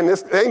guy. And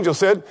this angel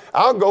said,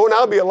 I'll go and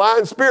I'll be a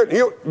lying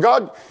spirit.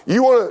 God,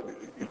 you want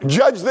to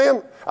judge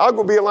them? I'll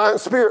go be a lying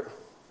spirit.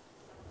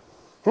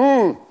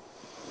 And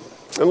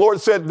the Lord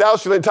said, thou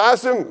shalt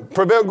entice them,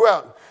 prevail, go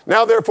out.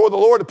 Now therefore the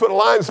Lord hath put a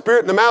lying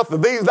spirit in the mouth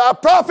of these thy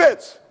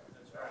prophets.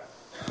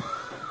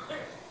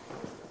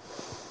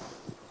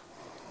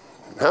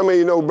 How many of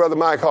you know Brother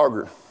Mike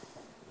Hargard?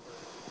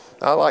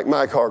 I like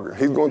Mike Hargard.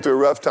 He's going through a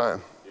rough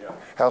time. Yeah.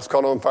 House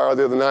caught on fire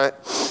the other night.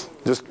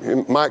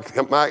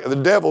 Mike,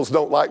 the devils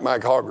don't like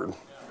Mike Hargard.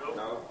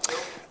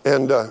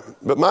 And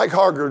but Mike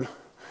Hargard,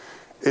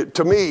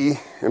 to me,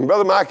 and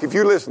Brother Mike, if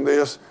you listen to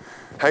this,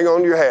 hang on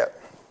to your hat.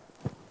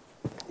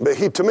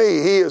 But to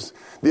me, he is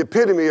the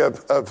epitome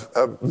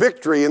of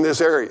victory in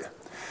this area.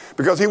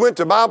 Because he went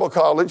to Bible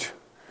college,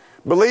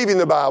 believing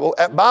the Bible.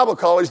 At Bible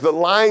college, the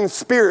lying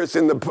spirits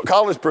in the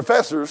college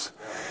professors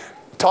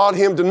taught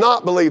him to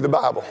not believe the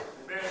Bible.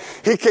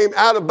 He came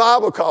out of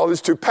Bible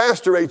college to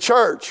pastor a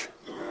church,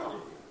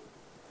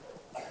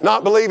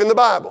 not believing the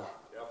Bible,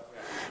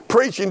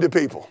 preaching to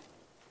people.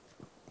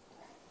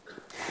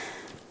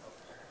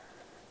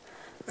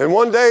 And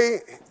one day,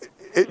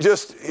 it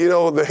just,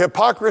 the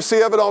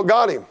hypocrisy of it all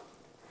got him.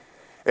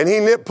 And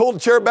he pulled the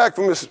chair back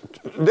from his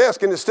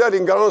desk in his study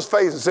and got on his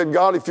face and said,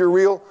 God, if you're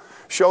real,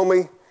 show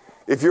me.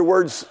 If your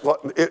words,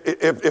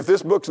 if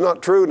this book's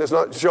not true and it's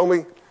not, show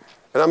me.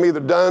 And I'm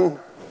either done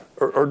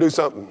or do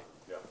something.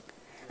 Yeah.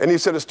 And he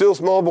said, a still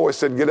small voice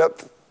said, get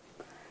up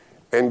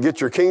and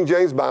get your King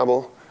James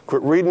Bible.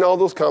 Quit reading all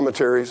those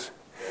commentaries.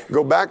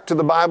 Go back to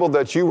the Bible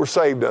that you were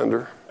saved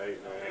under. Amen.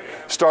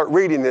 Start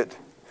reading it.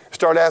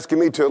 Start asking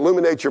me to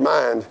illuminate your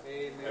mind.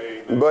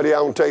 Amen. Buddy,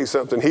 I want to tell you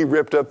something. He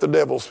ripped up the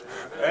devil's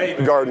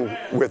garden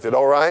with it,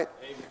 all right?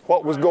 Amen.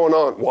 What was going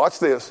on? Watch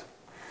this.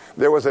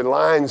 There was a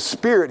lying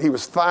spirit he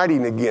was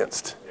fighting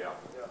against.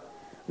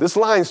 This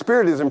lying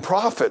spirit is in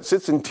prophets,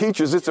 it's in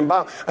teachers, it's in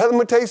Bible. Let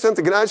me tell you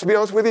something. Can I just be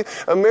honest with you?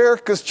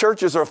 America's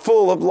churches are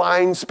full of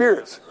lying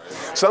spirits.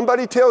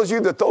 Somebody tells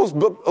you that those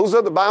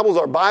other Bibles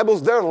are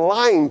Bibles, they're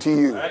lying to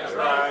you. That's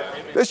right.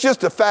 It's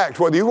just a fact.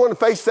 Whether you want to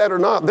face that or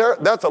not,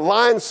 that's a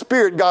lying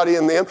spirit got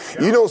in them.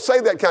 You don't say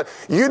that kind.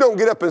 You don't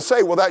get up and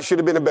say, well, that should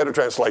have been a better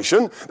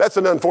translation. That's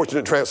an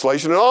unfortunate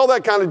translation and all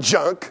that kind of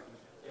junk.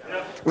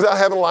 Without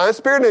having a lying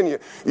spirit in you.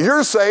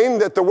 You're saying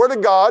that the Word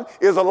of God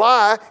is a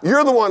lie.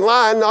 You're the one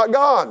lying, not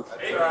God.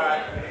 That's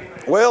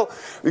right. Well,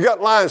 you got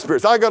lying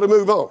spirits. I got to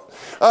move on.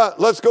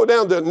 Let's go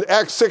down to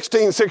Acts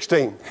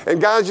 16:16. And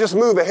guys, just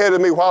move ahead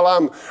of me while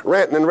I'm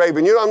ranting and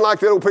raving. I'm like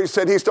that old preacher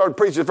said. He started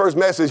preaching the first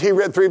message. He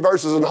read 3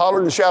 verses and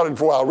hollered and shouted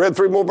for a while. Read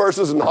 3 more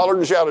verses and hollered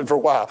and shouted for a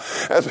while.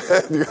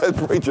 That's you guys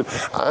preaching.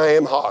 I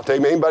am hot.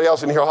 Amen. Anybody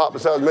else in here hot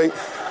besides me?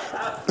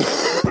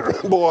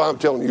 Boy, I'm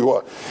telling you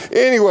what.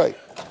 Anyway.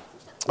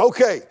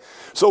 Okay,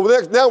 so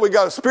now we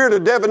got a spirit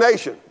of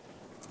divination.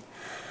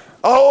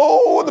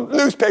 Oh, the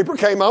newspaper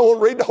came. I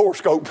won't read the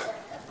horoscope.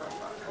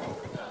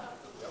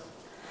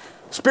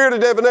 Spirit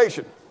of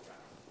divination.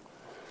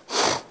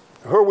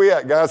 Where are we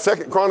at, guys? 2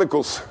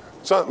 Chronicles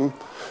something.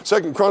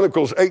 2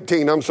 Chronicles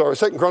 18. I'm sorry.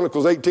 2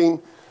 Chronicles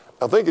 18.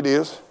 I think it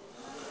is.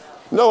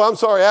 No, I'm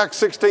sorry. Acts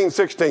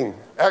 16:16.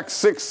 Acts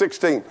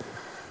 6:16.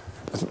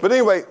 But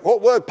anyway,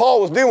 what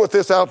Paul was dealing with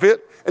this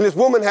outfit. And this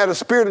woman had a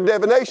spirit of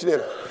divination in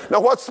her.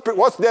 Now, what's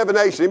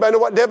divination? Anybody know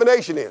what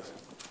divination is?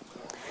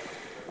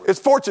 It's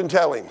fortune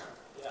telling.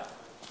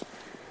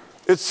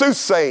 It's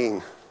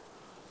soothsaying.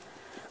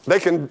 They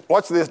can,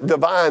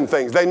 divine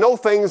things. They know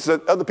things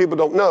that other people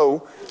don't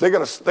know. They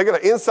got an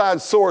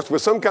inside source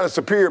with some kind of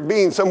superior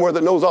being somewhere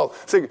that knows all.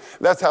 See,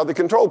 that's how they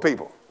control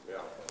people. Yeah.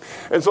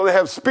 And so they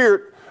have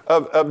spirit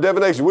of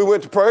divination. We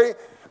went to pray.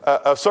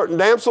 a certain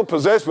damsel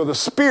possessed with a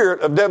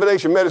spirit of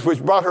divination medicine,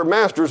 which brought her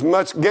masters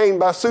much gain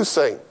by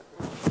soothsaying.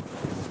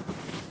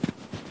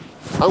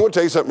 I'm going to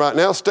tell you something right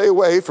now. Stay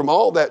away from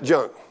all that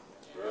junk.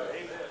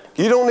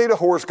 You don't need a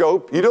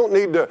horoscope. You don't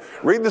need to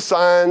read the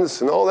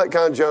signs and all that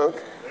kind of junk.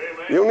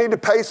 You don't need to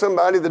pay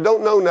somebody that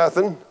don't know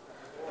nothing.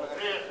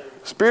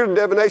 Spirit of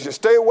divination.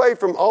 Stay away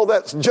from all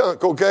that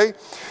junk, okay?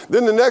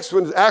 Then the next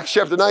one is Acts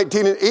chapter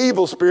 19, an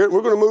evil spirit.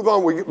 We're going to move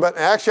on. But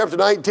Acts chapter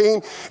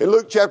 19, in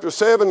Luke chapter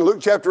 7, Luke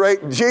chapter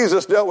 8,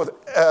 Jesus dealt with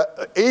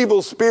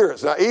evil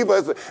spirits. Now, evil,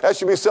 that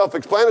should be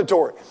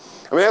self-explanatory.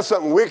 I mean, that's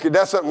something wicked.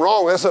 That's something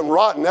wrong. That's something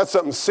rotten. That's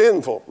something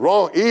sinful.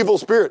 Wrong. Evil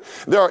spirit.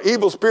 There are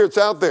evil spirits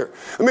out there.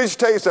 Let me just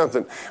tell you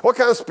something. What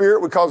kind of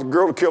spirit would cause a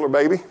girl to kill her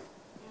baby?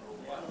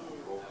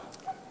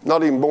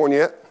 Not even born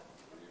yet.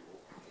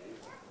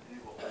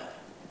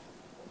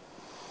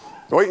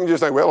 Well, you can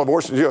just think, well,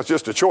 abortion is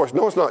just a choice.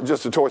 No, it's not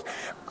just a choice.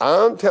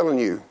 I'm telling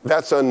you,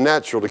 that's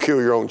unnatural to kill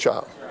your own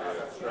child.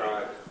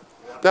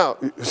 Now,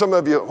 some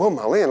of you,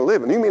 my land of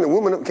living. You mean a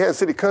woman up in Kansas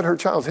City cut her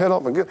child's head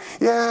off and killed?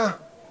 Yeah.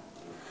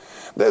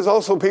 There's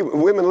also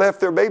women left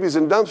their babies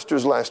in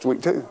dumpsters last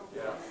week too.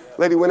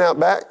 Lady went out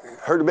back,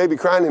 heard a baby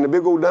crying in a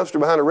big old dumpster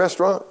behind a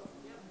restaurant,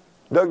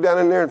 dug down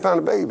in there and found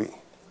a baby.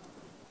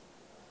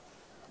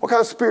 What kind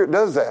of spirit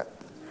does that?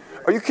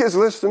 Are you kids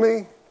listening to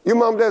me? Your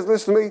mom and dads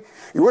listen to me?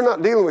 We're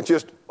not dealing with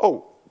just,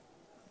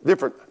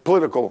 different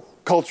political,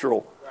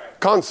 cultural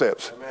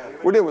concepts.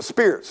 We're dealing with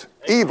spirits,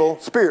 evil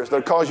spirits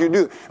that cause you to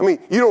do it. I mean,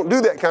 you don't do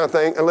that kind of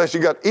thing unless you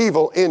got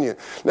evil in you.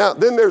 Now,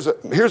 then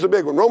here's a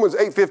big one. Romans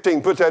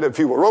 8:15, put that up if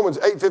you will. Romans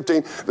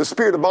 8:15, the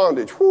spirit of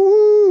bondage.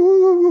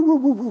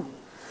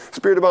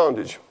 Spirit of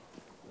bondage.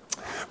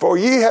 For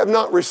ye have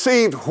not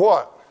received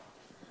what?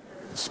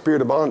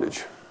 Spirit of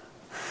bondage.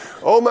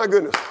 Oh my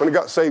goodness, when I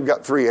got saved,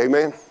 got free,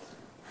 amen?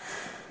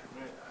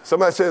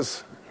 Somebody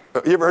says,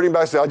 you ever heard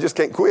anybody say, I just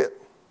can't quit?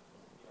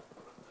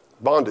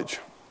 Bondage.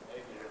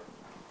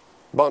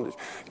 Bondage.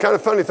 Kind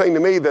of funny thing to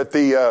me that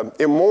the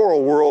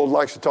immoral world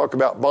likes to talk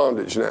about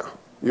bondage now.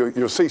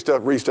 You'll see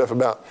stuff, read stuff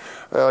about,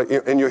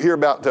 and you'll hear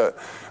about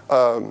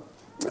our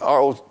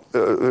old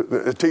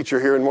teacher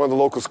here in one of the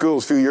local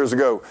schools a few years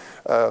ago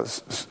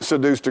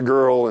seduced a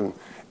girl, and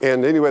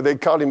anyway, they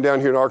caught him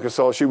down here in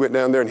Arkansas. She went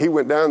down there, and he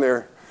went down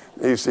there.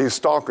 He's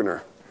stalking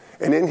her.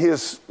 And in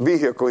his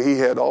vehicle, he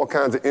had all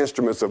kinds of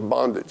instruments of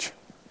bondage.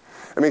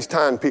 I mean, he's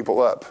tying people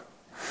up.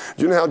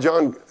 Do you know how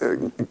John,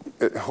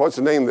 what's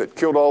the name that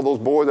killed all those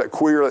boys, that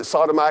queer, that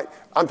sodomite?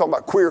 I'm talking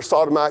about queer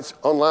sodomites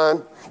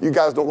online. You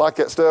guys don't like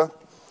that stuff?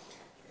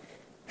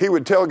 He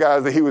would tell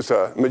guys that he was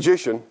a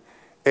magician,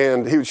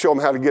 and he would show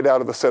them how to get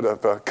out of a set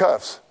of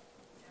cuffs.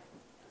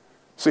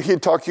 So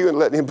he'd talk to you and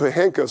let him put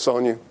handcuffs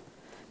on you,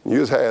 and you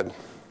just had.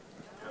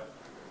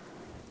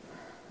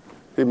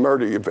 He'd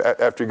murder you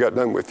after he got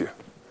done with you.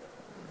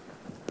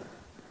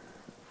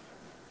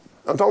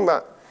 I'm talking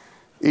about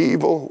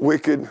evil,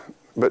 wicked,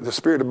 but the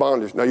spirit of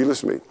bondage. Now you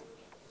listen to me.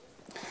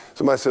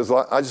 Somebody says,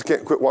 I just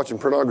can't quit watching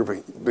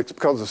pornography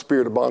because the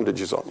spirit of bondage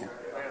is on you.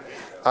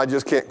 I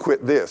just can't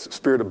quit this,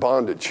 spirit of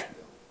bondage.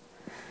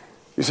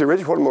 You say,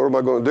 Reggie, what more am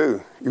I going to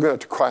do? You're going to have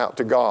to cry out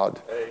to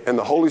God. And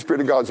the Holy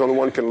Spirit of God is the only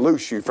one who can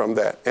loose you from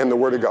that and the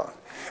Word of God.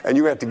 And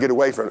you have to get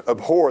away from it.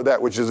 Abhor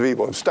that which is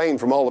evil. Abstain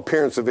from all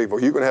appearance of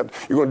evil. You're going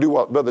to do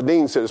what Brother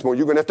Dean said this morning.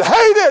 You're going to have to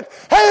hate it,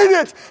 hate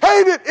it,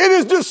 hate it. It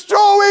is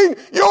destroying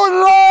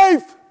your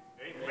life.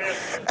 Amen.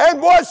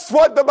 And watch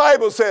what the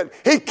Bible said.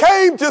 He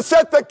came to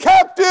set the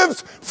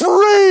captives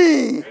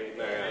free.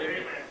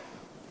 Amen.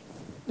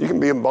 You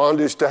can be in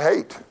bondage to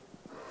hate.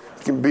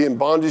 You can be in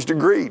bondage to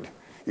greed.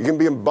 You can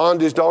be in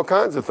bondage to all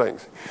kinds of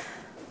things.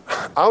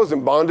 I was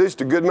in bondage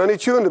to good money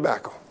chewing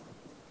tobacco.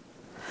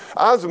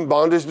 I was in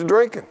bondage to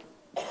drinking.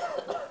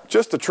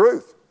 Just the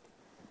truth.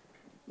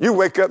 You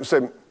wake up and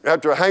say,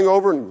 after a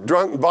hangover and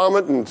drunk and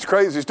vomit and it's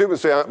crazy, stupid,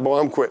 say, boy,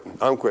 I'm quitting.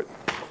 I'm quitting.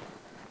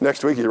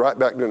 Next week, you're right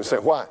back doing the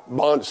same. Why?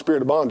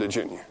 Spirit of bondage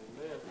in you.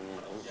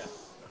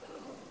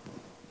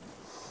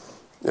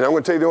 And I'm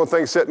going to tell you the only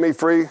thing that set me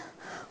free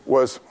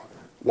was,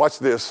 watch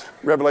this,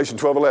 Revelation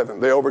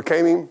 12:11. They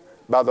overcame him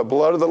by the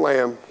blood of the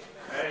Lamb,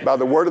 by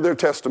the word of their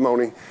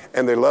testimony,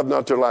 and they loved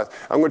not their lives.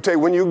 I'm going to tell you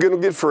when you're going to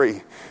get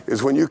free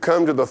is when you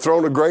come to the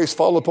throne of grace,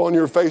 fall upon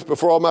your face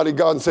before Almighty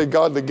God and say,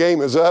 God, the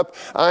game is up.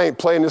 I ain't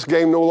playing this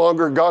game no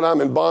longer. God, I'm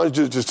in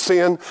bondage to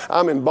sin.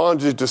 I'm in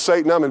bondage to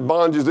Satan. I'm in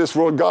bondage to this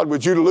world. God,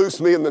 would you loose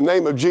me in the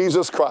name of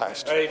Jesus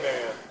Christ?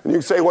 Amen. And you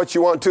can say what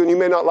you want to, and you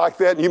may not like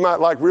that. You might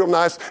like real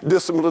nice,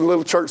 disciplined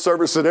little church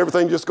service and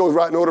everything just goes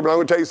right in order. But I'm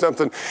going to tell you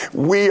something.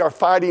 We are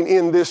fighting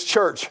in this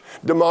church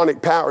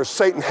demonic powers.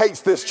 Satan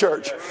hates this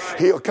church.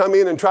 He'll come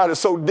in and try to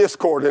sow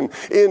discord and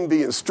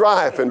envy and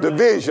strife and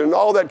division and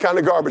all that kind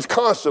of garbage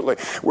constantly.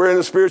 We're in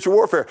a spiritual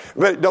warfare.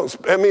 But it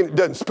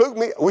doesn't spook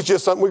me. It's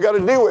just something we got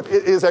to deal with.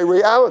 It is a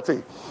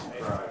reality.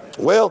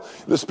 Well,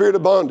 the spirit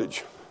of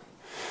bondage.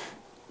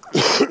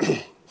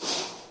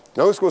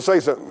 Now I'm just going to say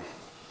something.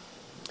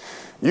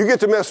 You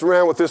get to mess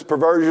around with this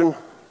perversion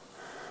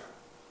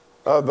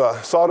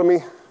of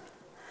sodomy,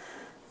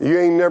 you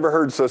ain't never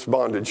heard such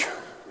bondage.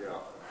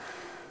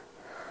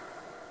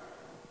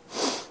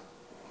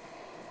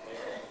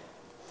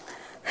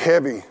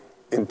 heavy,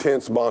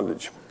 intense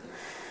bondage.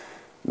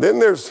 Then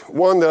there's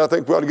one that I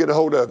think we ought to get a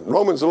hold of.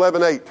 Romans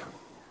 11:8.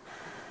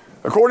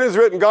 According as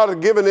written, God had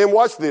given them,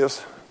 watch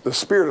this, the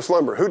spirit of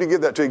slumber. Who did he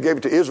give that to? He gave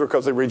it to Israel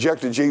because they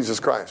rejected Jesus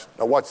Christ.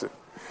 Now watch it.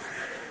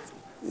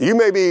 You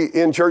may be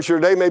in church here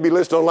today, maybe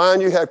listening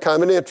online, you have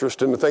kind of an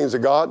interest in the things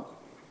of God,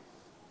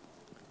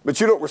 but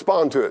you don't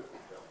respond to it.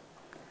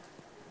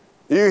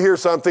 You hear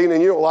something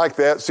and you don't like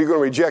that, so you're going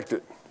to reject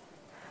it.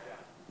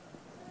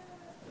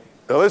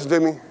 Now listen to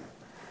me.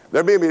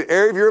 There may be an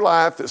area of your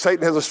life that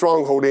Satan has a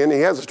stronghold in.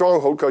 He has a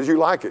stronghold because you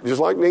like it. Just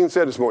like Dean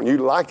said this morning, you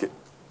like it.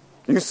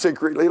 You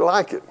secretly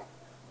like it.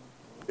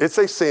 It's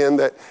a sin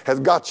that has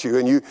got you,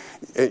 and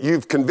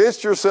you've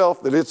convinced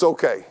yourself that it's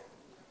okay.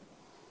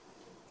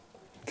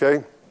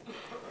 Okay?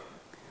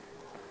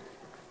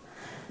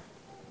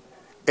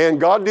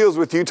 And God deals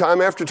with you time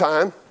after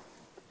time,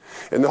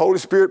 and the Holy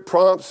Spirit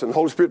prompts, and the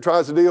Holy Spirit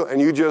tries to deal, and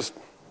you just,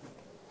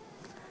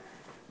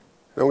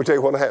 let me tell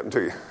you what happened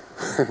to you.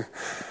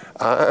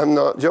 I'm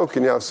not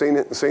joking. I've seen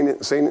it and seen it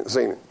and seen it and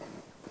seen it.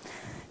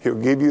 He'll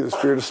give you the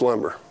spirit of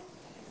slumber.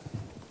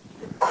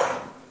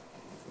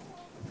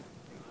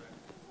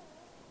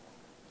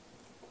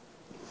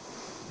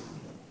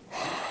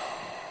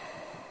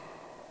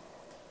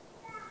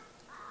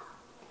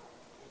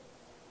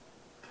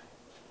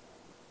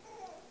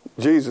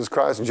 Jesus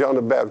Christ and John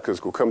the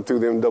Baptist will come through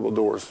them double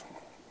doors.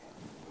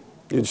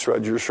 You'd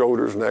shrug your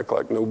shoulders and act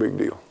like no big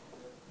deal.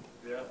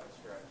 Yeah, that's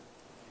right.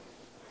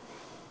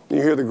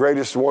 You hear the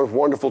greatest,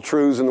 wonderful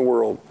truths in the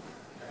world.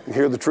 You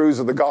hear the truths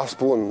of the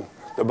gospel and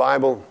the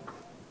Bible,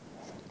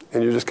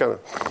 and you're just kind of,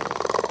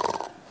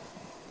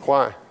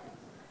 why?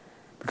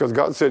 Because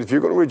God said, if you're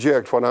going to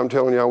reject what I'm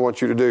telling you I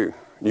want you to do,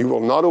 you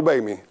will not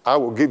obey me, I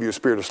will give you a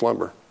spirit of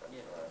slumber.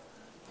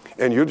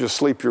 And you'll just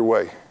sleep your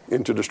way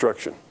into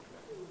destruction.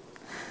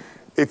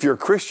 If you're a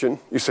Christian,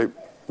 you say,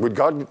 would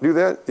God do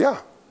that? Yeah.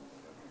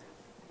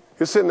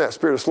 He'll send that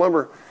spirit of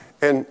slumber.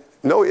 And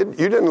no, you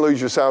didn't lose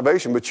your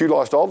salvation, but you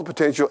lost all the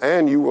potential,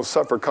 and you will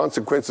suffer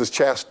consequences,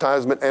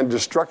 chastisement, and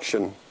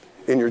destruction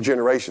in your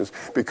generations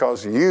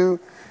because you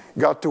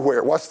got to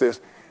where, watch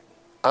this,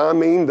 I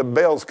mean the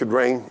bells could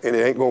ring and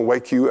it ain't going to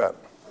wake you up.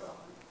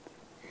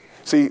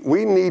 See,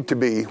 we need to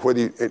be,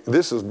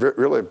 this is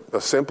really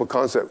a simple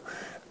concept.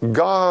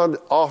 God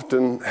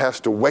often has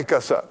to wake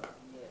us up.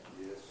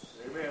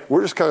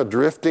 We're just kind of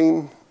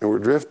drifting, and we're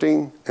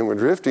drifting, and we're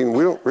drifting.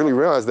 We don't really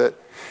realize that.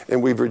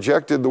 And we've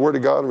rejected the Word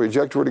of God and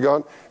rejected the Word of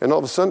God. And all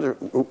of a sudden,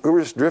 we're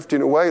just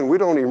drifting away, and we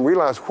don't even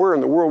realize where in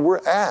the world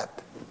we're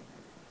at.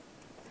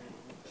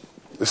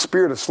 The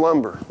spirit of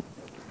slumber.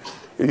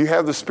 Do you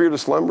have the spirit of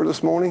slumber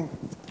this morning?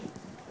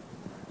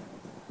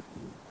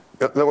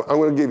 I'm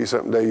going to give you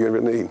something today you're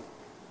going to need.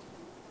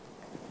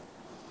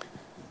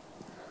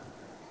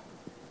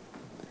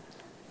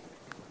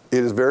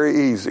 It is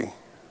very easy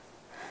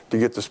to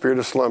get the spirit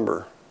of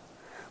slumber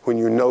when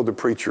you know the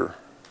preacher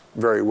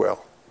very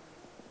well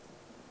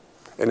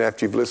and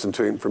after you've listened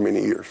to him for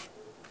many years.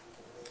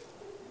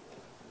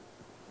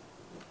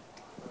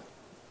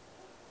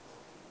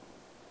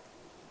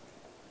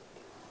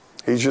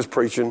 He's just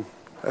preaching.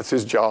 That's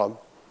his job.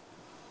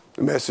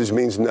 The message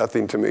means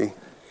nothing to me.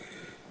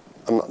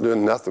 I'm not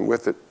doing nothing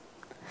with it.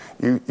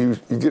 You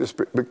get a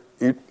spirit, but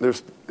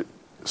there's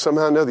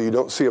somehow or another you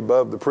don't see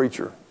above the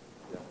preacher.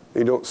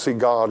 You don't see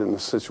God in the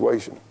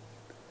situation.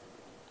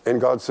 And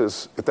God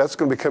says, if that's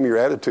going to become your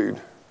attitude,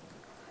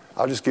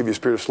 I'll just give you a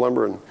spirit of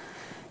slumber, and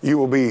you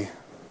will be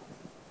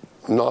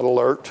not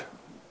alert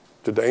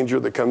to danger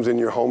that comes in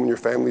your home and your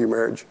family, your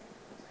marriage.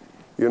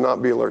 You'll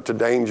not be alert to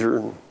danger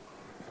and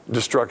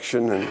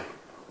destruction and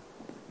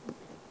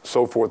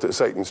so forth that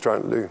Satan's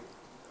trying to do.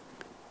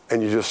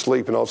 And you just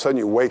sleep, and all of a sudden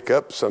you wake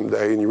up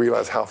someday and you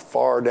realize how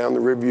far down the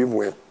river you've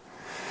went.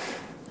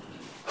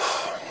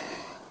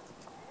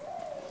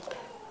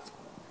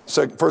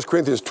 1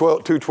 Corinthians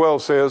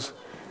 2:12 says,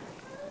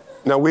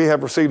 now we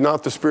have received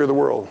not the spirit of the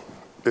world.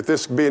 If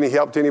this be any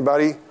help to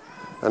anybody,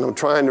 and I'm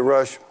trying to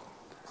rush,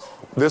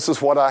 this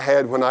is what I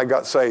had when I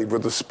got saved,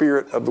 with the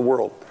spirit of the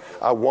world.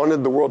 I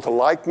wanted the world to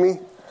like me.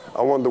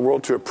 I wanted the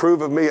world to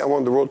approve of me. I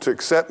wanted the world to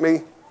accept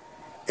me.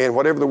 And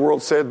whatever the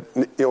world said,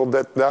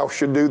 that thou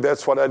should do,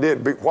 that's what I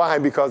did. But why?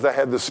 Because I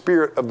had the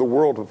spirit of the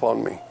world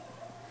upon me.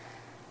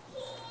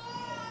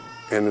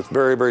 And it's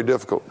very, very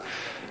difficult.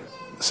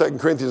 2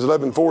 Corinthians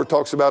 11:4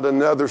 talks about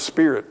another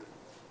spirit.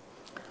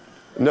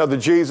 Another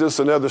Jesus,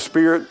 another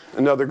spirit,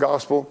 another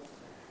gospel.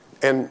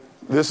 And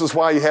this is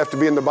why you have to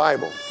be in the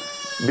Bible.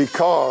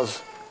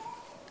 Because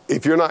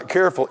if you're not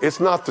careful, it's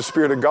not the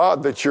Spirit of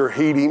God that you're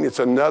heeding, it's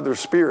another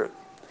spirit.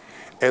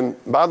 And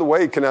by the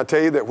way, can I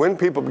tell you that when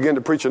people begin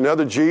to preach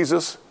another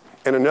Jesus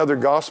and another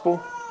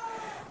gospel,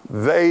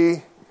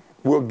 they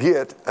will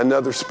get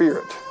another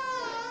spirit.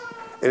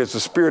 And it's a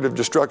spirit of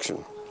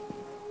destruction.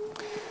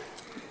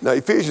 Now,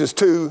 Ephesians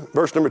 2,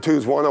 verse number 2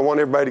 is one I want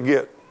everybody to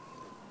get.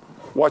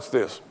 Watch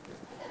this.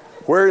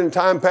 Where in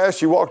time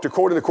past you walked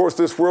according to the course of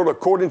this world,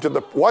 according to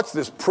the, watch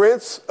this,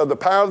 prince of the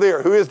power of the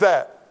air. Who is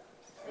that?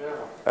 Yeah.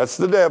 That's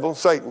the devil,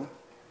 Satan.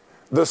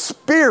 The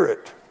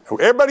spirit,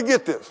 everybody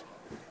get this.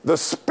 the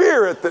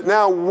spirit that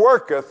now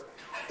worketh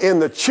in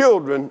the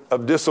children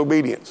of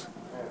disobedience.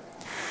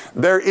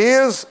 There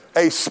is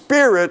a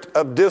spirit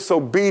of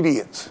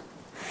disobedience.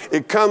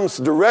 It comes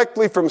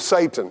directly from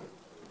Satan.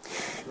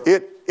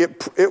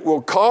 It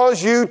will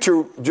cause you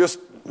to just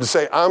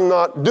say, I'm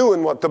not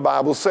doing what the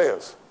Bible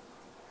says.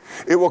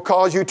 It will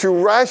cause you to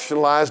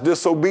rationalize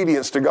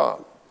disobedience to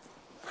God.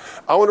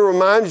 I want to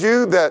remind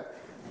you that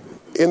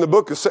in the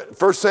book of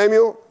 1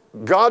 Samuel,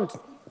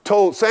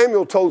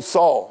 Samuel told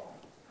Saul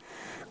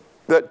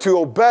that to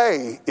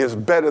obey is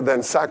better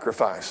than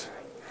sacrifice.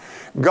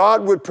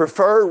 God would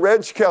prefer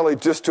Reg Kelly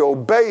just to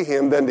obey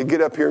him than to get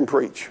up here and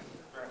preach.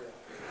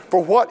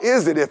 For what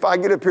is it if I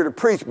get up here to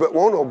preach but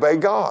won't obey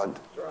God?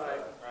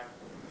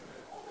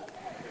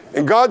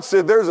 And God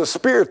said there's a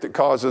spirit that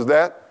causes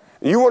that.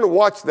 You want to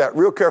watch that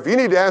real carefully.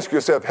 You need to ask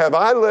yourself, have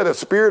I let a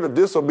spirit of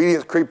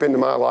disobedience creep into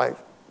my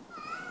life?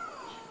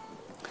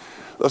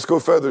 Let's go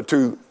further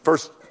to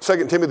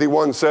 2 Timothy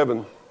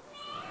 1:7.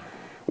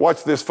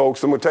 Watch this,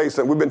 folks. I'm going to tell you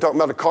something. We've been talking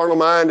about the carnal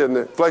mind and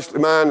the fleshly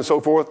mind and so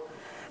forth.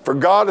 For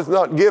God has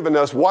not given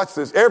us, watch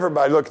this,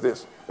 everybody look at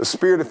this, a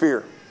spirit of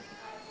fear.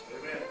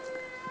 Amen.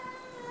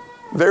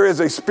 There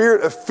is a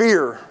spirit of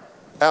fear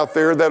out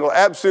there that will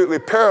absolutely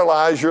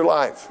paralyze your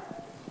life.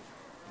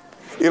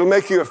 It'll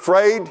make you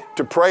afraid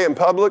to pray in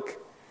public.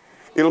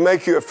 It'll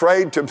make you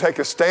afraid to take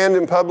a stand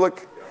in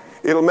public.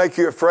 It'll make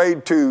you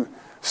afraid to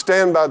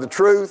stand by the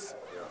truth.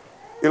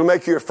 It'll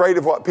make you afraid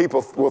of what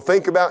people will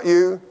think about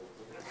you.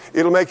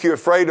 It'll make you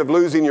afraid of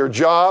losing your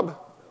job.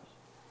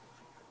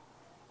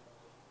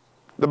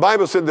 The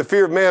Bible said the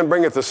fear of man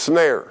bringeth a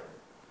snare.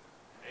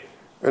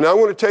 And I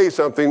want to tell you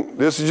something.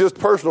 This is just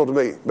personal to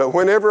me. But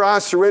whenever I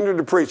surrendered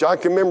to preach, I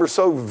can remember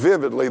so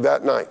vividly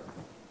that night.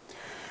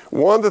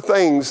 One of the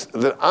things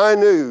that I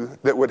knew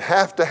that would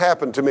have to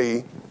happen to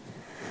me,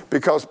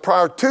 because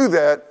prior to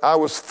that, I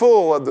was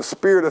full of the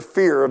spirit of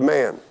fear of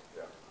man.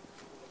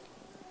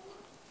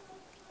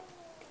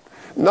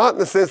 Not in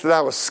the sense that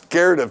I was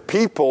scared of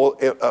people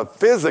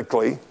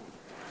physically,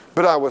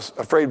 but I was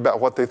afraid about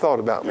what they thought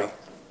about me.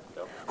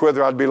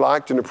 Whether I'd be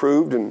liked and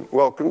approved and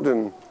welcomed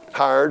and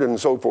hired and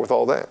so forth,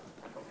 all that.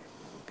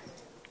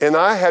 And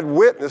I had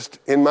witnessed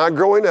in my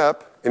growing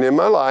up and in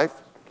my life,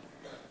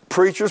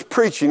 preachers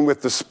preaching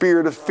with the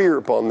spirit of fear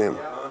upon them.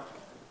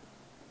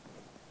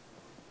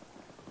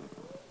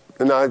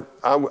 And I've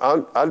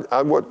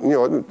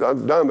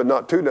done, but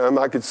not too dumb.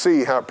 I could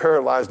see how it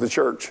paralyzed the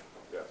church.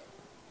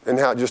 And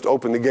how it just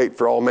opened the gate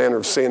for all manner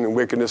of sin and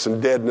wickedness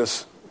and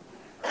deadness.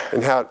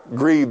 And how it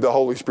grieved the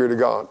Holy Spirit of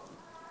God.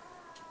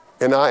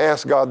 And I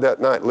asked God that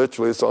night,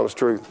 literally, it's honest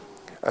truth.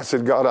 I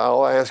said, God,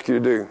 all I ask you to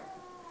do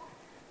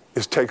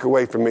is take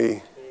away from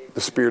me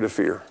the spirit of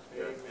fear.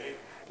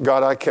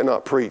 God, I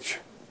cannot preach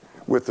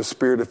with the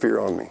spirit of fear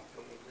on me.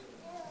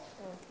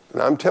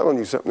 And I'm telling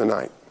you something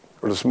tonight,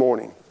 or this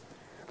morning.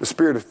 The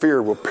spirit of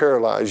fear will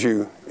paralyze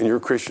you in your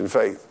Christian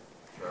faith.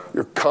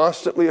 You're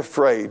constantly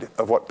afraid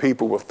of what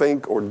people will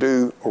think or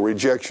do or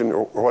rejection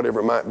or whatever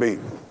it might be.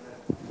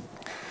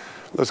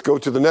 Let's go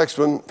to the next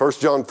one. 1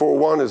 John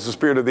 4:1 is the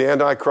spirit of the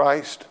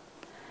Antichrist.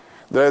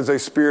 That is a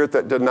spirit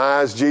that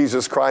denies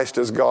Jesus Christ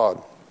as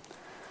God.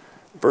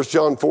 1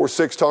 John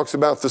 4:6 talks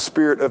about the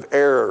spirit of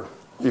error.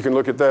 You can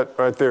look at that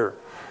right there.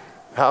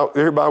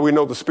 Everybody, we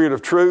know the spirit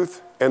of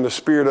truth and the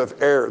spirit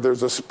of error.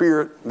 There's a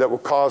spirit that will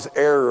cause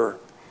error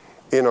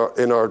in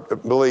our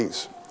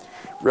beliefs.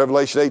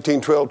 Revelation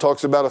 18:12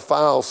 talks about a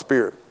foul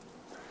spirit.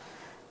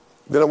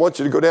 Then I want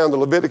you to go down to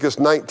Leviticus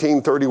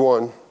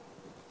 19:31.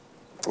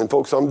 And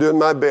folks, I'm doing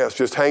my best.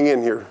 Just hang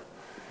in here.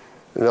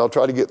 And I'll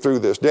try to get through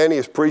this. Danny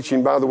is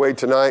preaching, by the way,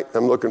 tonight.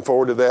 I'm looking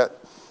forward to that.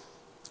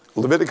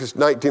 Leviticus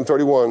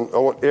 19:31. I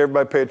want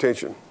everybody to pay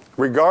attention.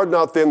 Regard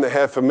not them that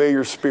have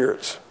familiar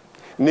spirits,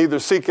 neither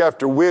seek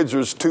after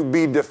wizards to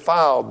be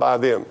defiled by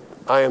them.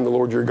 I am the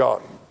Lord your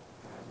God.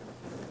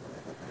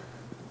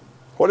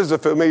 What is a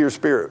familiar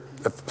spirit?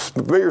 A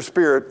familiar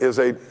spirit is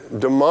a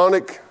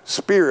demonic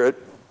spirit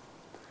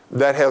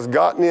that has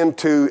gotten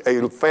into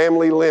a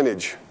family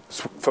lineage.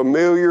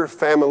 Familiar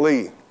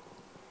family.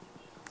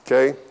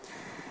 Okay?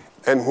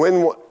 And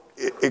when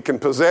it can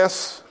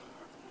possess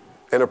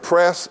and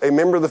oppress a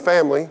member of the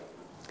family,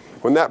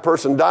 when that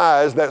person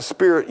dies, that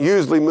spirit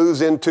usually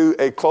moves into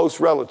a close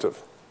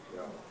relative.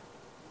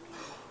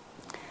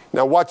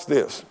 Now watch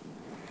this.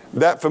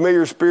 That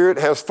familiar spirit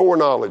has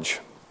foreknowledge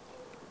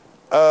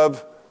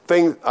of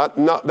things.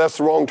 That's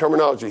the wrong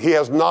terminology. He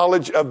has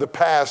knowledge of the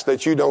past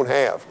that you don't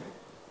have.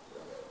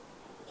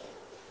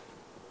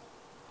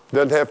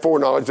 Doesn't have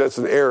foreknowledge. That's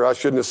an error. I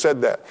shouldn't have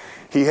said that.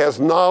 He has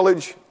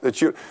knowledge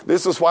that you...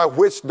 This is why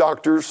witch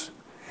doctors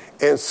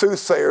and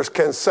soothsayers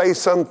can say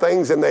some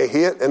things and they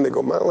hit and they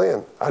go, my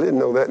land, I didn't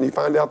know that. And you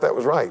find out that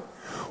was right.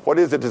 What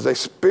is it? It's a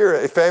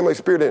spirit, a family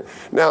spirit.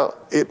 Now,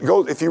 it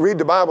goes. If you read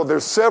the Bible,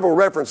 there's several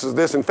references to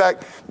this. In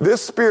fact,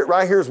 this spirit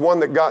right here is one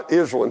that got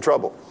Israel in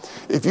trouble.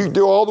 If you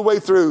do all the way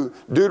through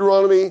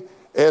Deuteronomy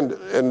and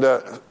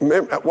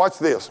watch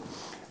this.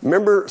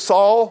 Remember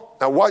Saul?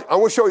 Now, I want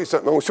to show you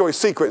something. I want to show you a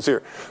sequence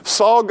here.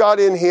 Saul got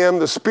in him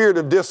the spirit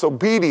of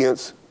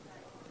disobedience.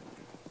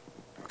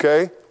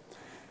 Okay?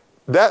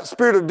 That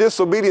spirit of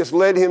disobedience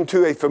led him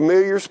to a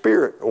familiar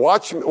spirit.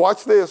 Watch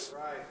this.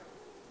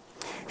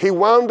 He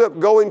wound up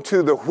going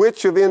to the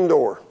witch of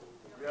Endor,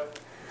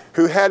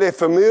 who had a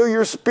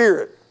familiar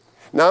spirit.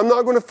 Now, I'm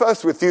not going to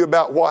fuss with you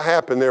about what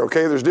happened there,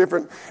 okay?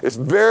 It's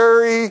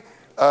very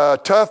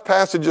tough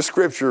passage of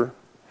Scripture.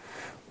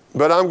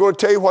 But I'm going to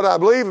tell you what I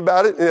believe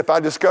about it, and if I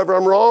discover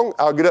I'm wrong,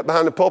 I'll get up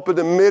behind the pulpit,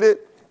 admit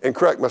it, and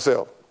correct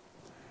myself.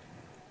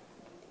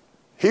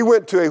 He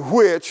went to a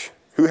witch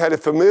who had a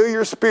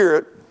familiar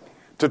spirit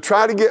to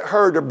try to get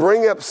her to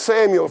bring up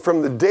Samuel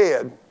from the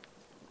dead.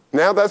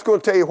 Now that's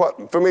going to tell you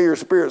what familiar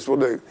spirits will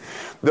do.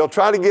 They'll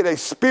try to get a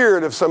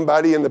spirit of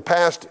somebody in the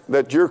past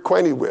that you're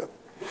acquainted with.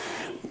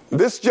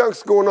 This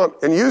junk's going on,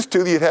 and used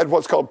to you had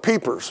what's called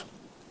peepers.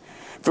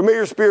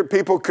 Familiar spirit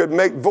people could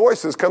make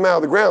voices come out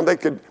of the ground. They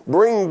could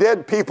bring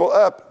dead people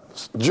up,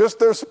 just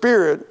their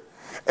spirit,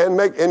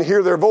 and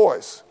hear their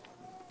voice.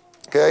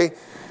 Okay?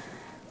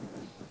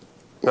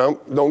 Now,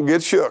 don't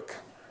get shook.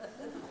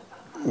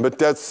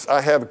 But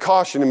I have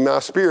caution in my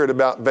spirit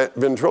about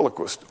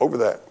ventriloquists over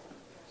that.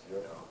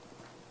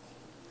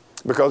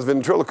 Because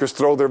ventriloquists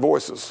throw their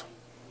voices.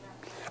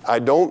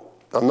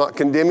 I'm not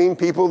condemning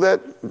people that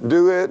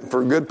do it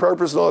for good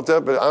purpose and all that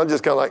stuff, but I'm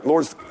just kind of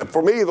like,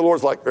 for me, the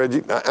Lord's like,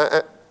 Reggie,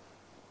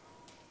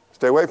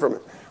 stay away from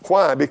it.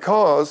 Why?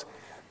 Because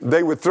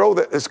they would throw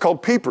that, it's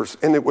called peepers.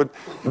 And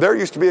there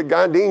used to be a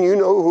guy, Dean, you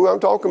know who I'm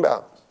talking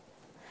about.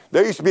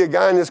 There used to be a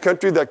guy in this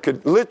country that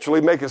could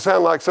literally make it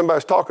sound like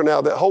somebody's talking out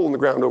of that hole in the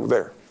ground over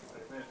there.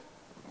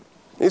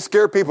 He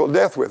scared people to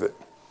death with it.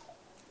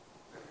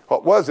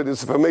 What was it?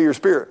 It's a familiar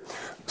spirit.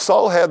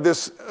 Saul had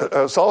this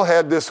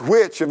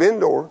witch of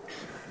Endor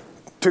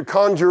to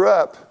conjure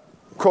up,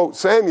 quote,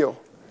 Samuel.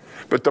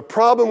 But the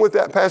problem with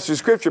that passage of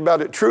Scripture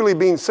about it truly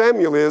being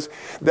Samuel is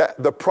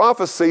that the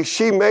prophecy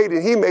she made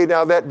and he made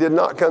out of that did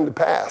not come to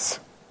pass.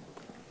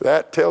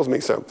 That tells me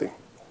something.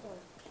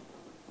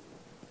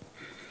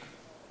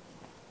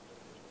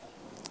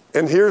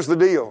 And here's the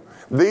deal.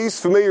 These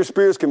familiar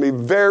spirits can be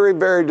very,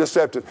 very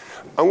deceptive.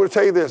 I'm going to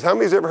tell you this. How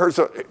many's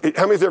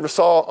ever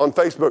saw on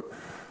Facebook,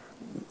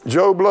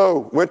 Joe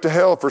Blow went to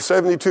hell for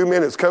 72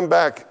 minutes, come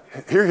back,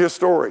 hear his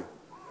story?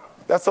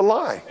 That's a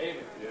lie.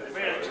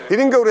 He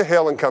didn't go to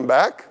hell and come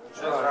back.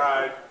 That's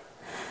right.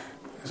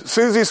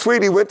 Susie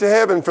Sweetie went to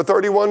heaven for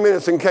 31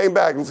 minutes and came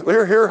back.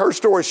 Hear her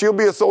story. She'll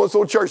be at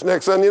so-and-so church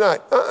next Sunday night.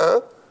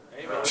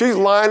 She's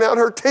lying out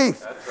her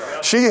teeth.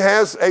 Right. She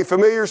has a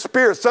familiar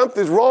spirit.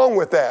 Something's wrong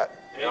with that.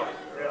 Yeah.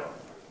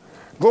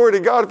 Glory to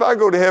God, if I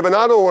go to heaven,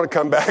 I don't want to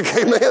come back.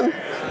 Amen.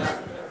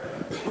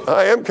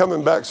 I am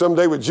coming back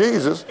someday with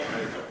Jesus.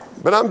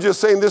 But I'm just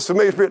saying this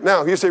familiar spirit.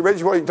 Now, you say,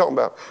 Reggie, what are you talking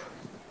about?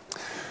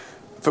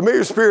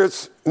 Familiar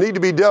spirits need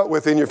to be dealt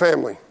with in your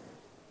family.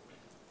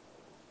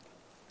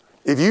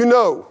 If you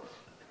know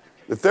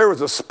that there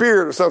was a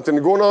spirit or something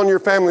going on in your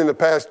family in the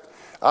past,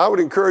 I would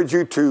encourage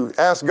you to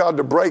ask God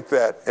to break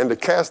that and to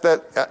cast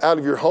that out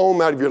of your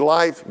home, out of your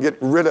life, get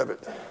rid of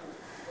it.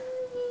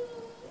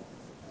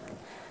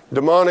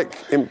 Demonic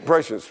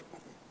impressions.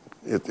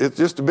 It's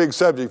just a big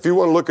subject. If you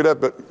want to look it up,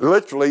 but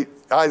literally,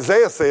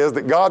 Isaiah says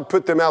that God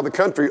put them out of the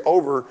country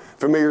over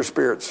familiar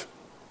spirits.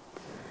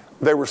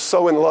 They were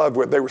so in love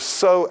with it. They were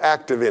so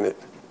active in it.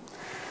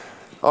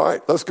 All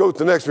right, let's go to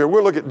the next one.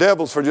 We'll look at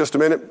devils for just a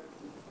minute.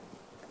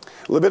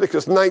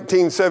 Leviticus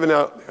 19:7.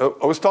 Now,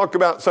 I was talking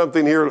about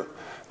something here.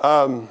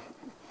 And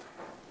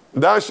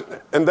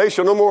they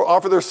shall no more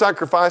offer their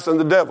sacrifice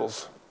unto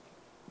devils.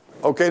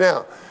 Okay,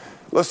 now,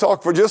 let's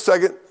talk for just a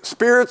second.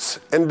 Spirits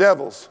and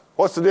devils.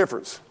 What's the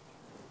difference?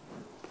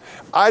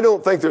 I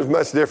don't think there's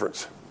much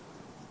difference,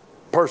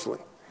 personally.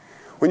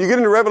 When you get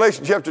into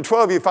Revelation chapter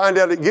 12, you find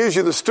out it gives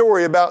you the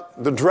story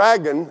about the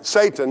dragon,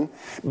 Satan,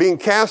 being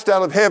cast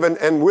out of heaven,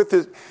 and with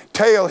his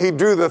tail, he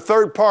drew the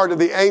third part of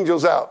the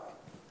angels out.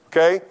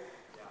 Okay?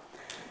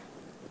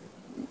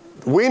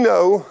 We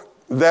know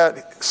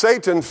that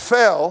Satan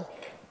fell,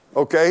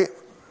 okay,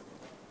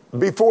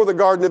 before the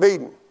Garden of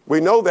Eden. We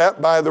know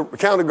that by the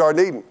account of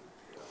Garden of Eden.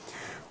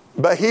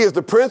 But he is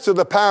the prince of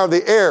the power of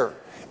the air.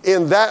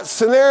 In that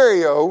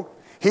scenario,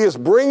 he is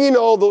bringing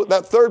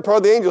that third part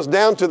of the angels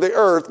down to the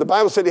earth. The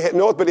Bible said he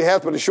knoweth, but he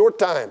hath but a short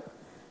time.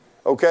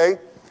 Okay?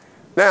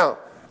 Now,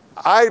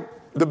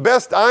 the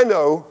best I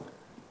know,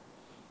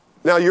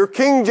 now your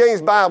King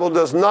James Bible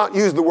does not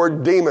use the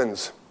word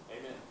demons.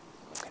 Amen.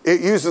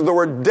 It uses the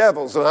word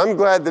devils, and I'm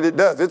glad that it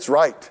does. It's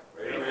right.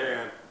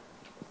 Amen.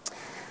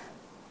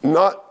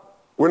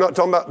 We're not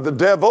talking about the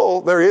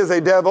devil. There is a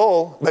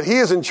devil, but he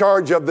is in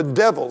charge of the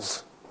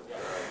devils.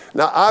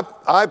 Now,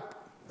 I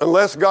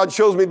unless God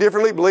shows me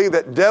differently, believe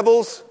that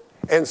devils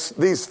and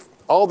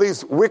all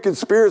these wicked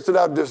spirits that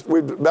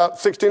about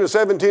 16 or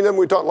 17 of them,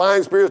 we talk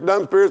lying spirits,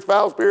 dumb spirits,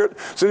 foul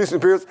spirits, seducing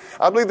spirits.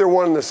 I believe they're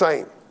one and the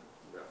same.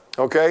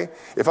 Okay?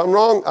 If I'm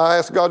wrong, I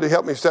ask God to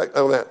help me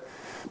on that.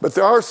 But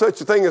there are such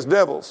a thing as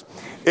devils.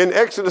 In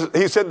Exodus,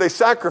 he said they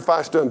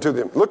sacrificed unto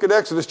them. Look at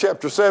Exodus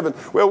chapter 7.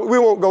 Well, we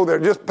won't go there.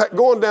 Just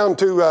going down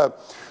to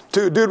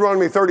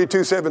Deuteronomy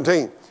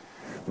 32:17.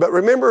 But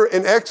remember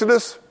in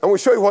Exodus, I'm going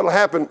to show you what will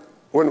happen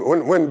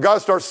when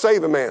God starts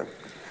saving man,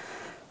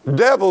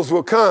 devils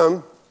will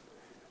come.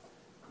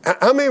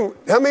 How many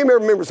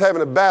remembers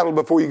having a battle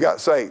before you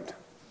got saved?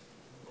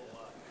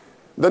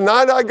 The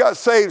night I got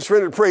saved,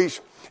 surrendered to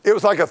preach, it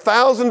was like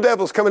 1,000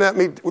 devils coming at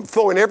me,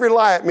 throwing every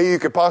lie at me you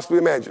could possibly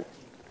imagine.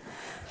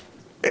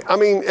 I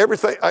mean,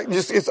 everything,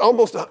 it's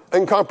almost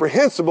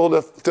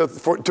incomprehensible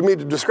to me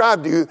to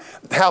describe to you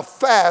how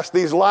fast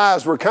these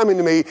lies were coming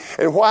to me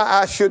and why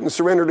I shouldn't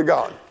surrender to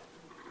God.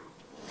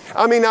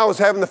 I mean, I was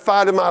having the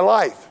fight of my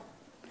life.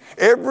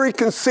 Every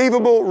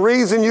conceivable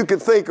reason you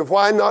could think of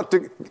why not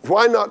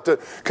to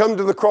come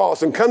to the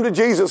cross and come to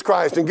Jesus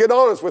Christ and get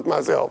honest with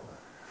myself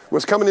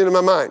was coming into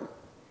my mind.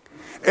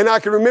 And I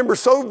can remember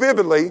so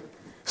vividly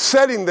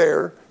sitting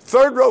there,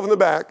 third row in the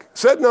back,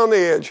 sitting on the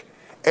edge,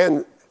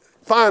 and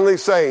finally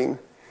saying,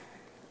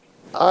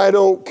 I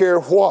don't care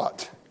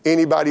what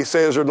anybody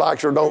says or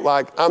likes or don't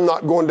like. I'm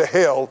not going to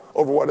hell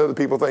over what other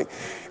people think.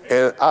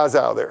 And I was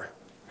out of there.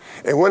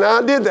 And when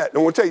I did that, and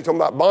I'm going to tell you, talking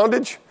about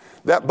bondage,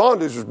 that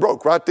bondage was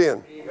broke right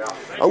then.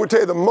 I'm going to tell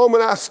you, the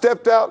moment I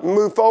stepped out and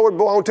moved forward,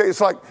 boy, I'm going to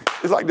tell you,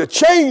 it's like the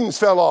chains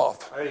fell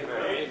off.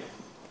 Amen.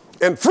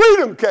 And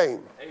freedom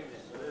came. Amen.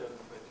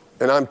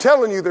 And I'm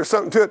telling you, there's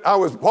something to it.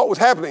 What was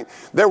happening?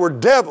 There were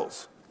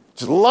devils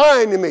just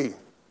lying to me,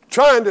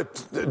 trying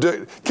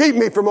to keep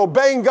me from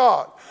obeying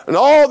God. And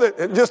all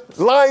that, just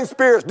lying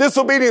spirits,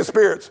 disobedient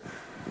spirits,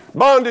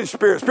 bondage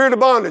spirits, spirit of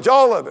bondage,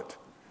 all of it.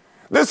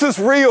 This is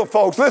real,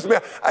 folks. Listen,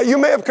 you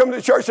may have come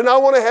to church and I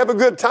want to have a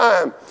good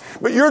time,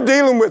 but you're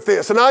dealing with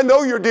this, and I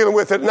know you're dealing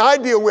with it, and I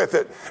deal with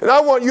it. And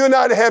I want you and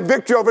I to have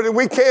victory over it, and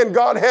we can.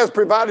 God has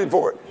provided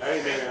for it.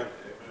 Amen.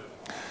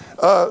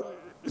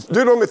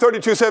 Deuteronomy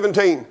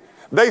 32:17.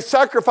 They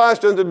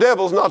sacrificed unto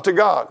devils, not to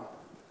God.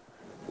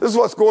 This is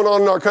what's going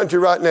on in our country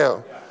right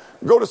now.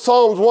 Go to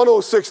Psalms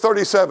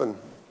 106:37.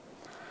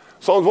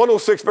 Psalms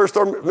 106, verse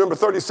number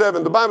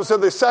 37. The Bible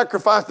said they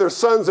sacrificed their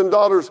sons and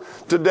daughters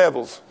to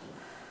devils.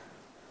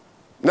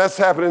 And that's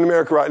happening in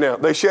America right now.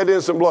 They shed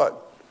innocent blood.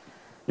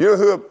 You know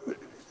who?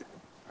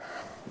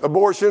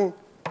 Abortion,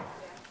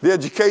 the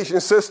education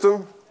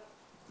system,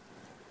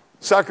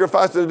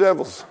 sacrificed to the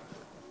devils.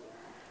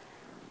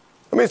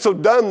 I mean, it's so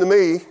dumb to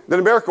me that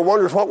America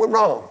wonders what went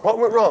wrong. What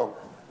went wrong?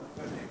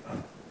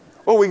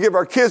 Well, we give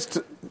our kids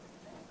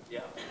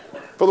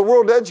for the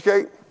world to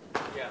educate.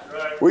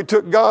 We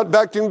took God,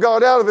 vacuumed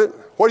God out of it.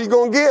 What are you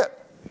going to get?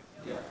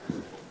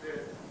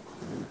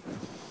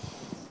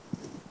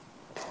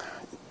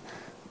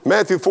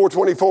 Matthew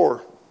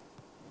 4:24.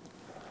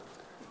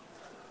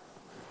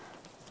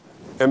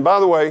 And by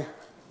the way,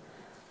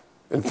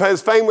 and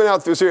his fame went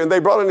out through Syria, and they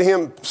brought unto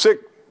him sick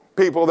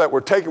people that were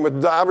taken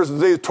with divers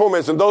diseases,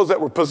 torments, and those that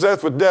were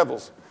possessed with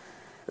devils.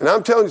 And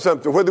I'm telling you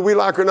something, whether we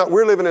like it or not,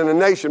 we're living in a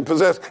nation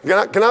possessed.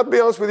 Can I be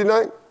honest with you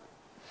tonight?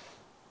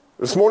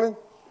 This morning?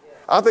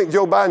 I think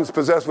Joe Biden's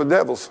possessed with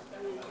devils.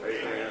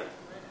 Amen.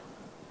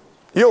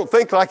 You don't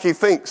think like he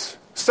thinks.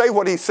 Say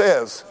what he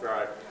says. That's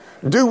right.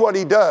 Do what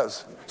he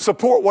does.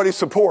 Support what he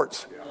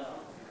supports.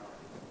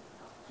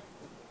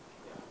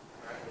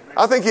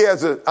 I think he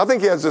has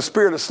a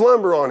spirit of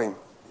slumber on him.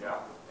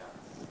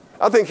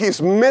 I think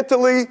he's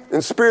mentally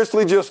and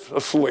spiritually just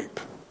asleep.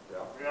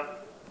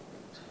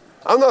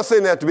 I'm not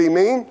saying that to be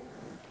mean.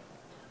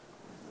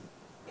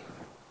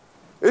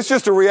 It's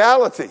just a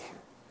reality.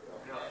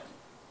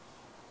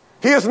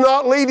 He is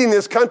not leading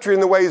this country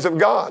in the ways of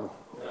God.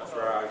 That's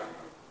right.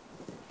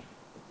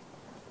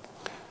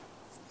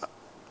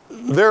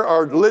 There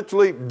are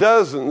literally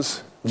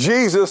dozens.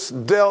 Jesus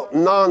dealt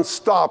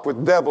nonstop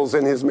with devils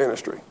in his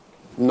ministry.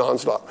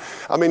 Nonstop.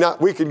 I mean,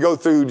 we could go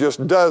through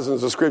just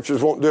dozens of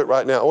scriptures. Won't do it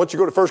right now. I want you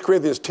to go to 1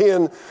 Corinthians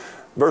 10,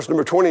 verse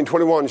number 20 and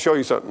 21 and show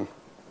you something.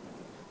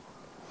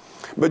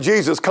 But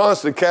Jesus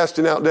constantly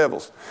casting out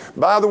devils.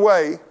 By the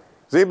way,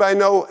 does anybody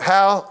know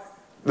how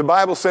the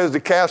Bible says to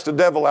cast a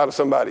devil out of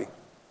somebody?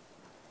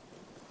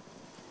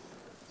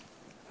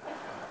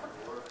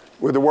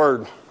 With the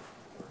word.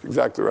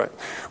 Exactly right.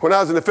 When I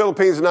was in the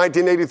Philippines in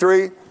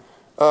 1983,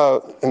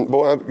 and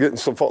boy, I'm getting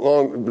so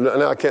long,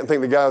 now I can't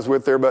think of the guy I was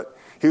with there, but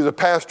he was a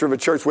pastor of a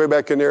church way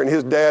back in there, and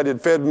his dad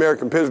had fed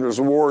American prisoners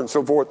of war and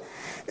so forth.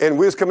 And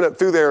we was coming up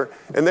through there,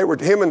 and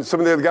him and some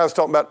of the other guys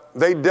talking about,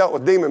 they dealt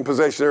with demon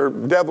possession or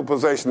devil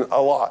possession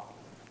a lot.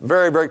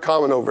 Very, very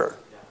common over there.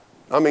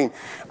 I mean,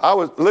 I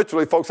was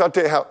literally, folks, I'll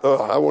tell you how,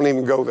 I won't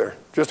even go there.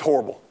 Just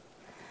horrible.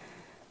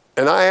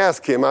 And I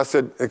asked him, I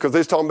said, because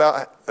they're talking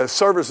about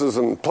services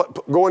and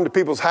going to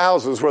people's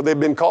houses where they've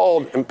been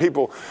called and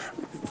people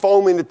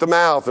foaming at the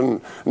mouth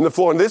and the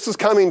floor. And this is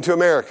coming to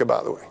America,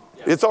 by the way.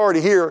 It's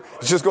already here.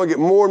 It's just going to get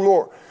more and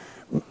more.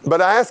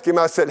 But I asked him,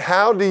 I said,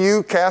 how do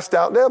you cast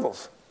out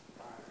devils?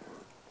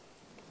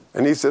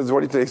 And he says,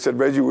 what do you think? He said,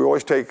 Reggie, we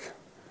always take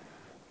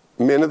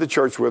men of the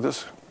church with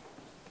us.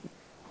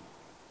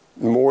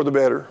 The more the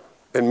better.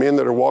 And men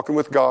that are walking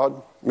with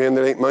God, men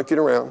that ain't monkeying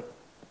around.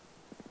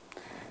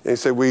 And he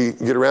said, we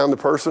get around the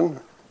person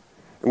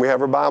and we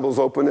have our Bibles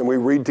open and we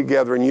read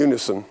together in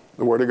unison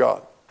the Word of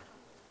God.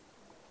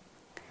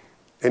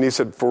 And he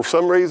said, for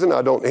some reason,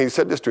 he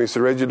said this to me. He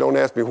said, Reggie, don't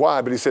ask me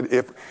why. But he said,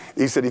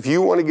 if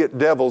you want to get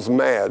devils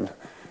mad,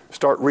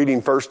 start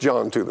reading 1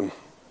 John to them.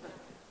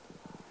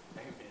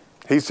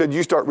 He said,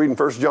 you start reading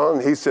 1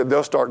 John. He said,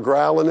 they'll start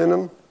growling in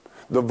them.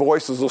 The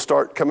voices will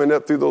start coming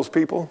up through those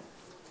people.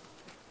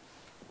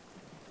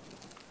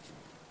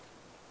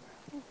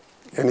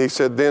 And he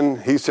said,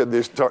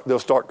 they'll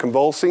start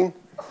convulsing.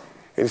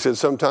 And he said,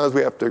 sometimes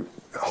we have to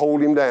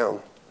hold him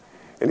down.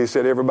 And he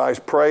said, everybody's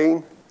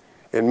praying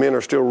and men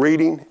are still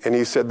reading. And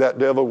he said, that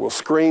devil will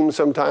scream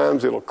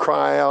sometimes. It'll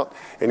cry out.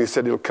 And he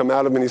said, it'll come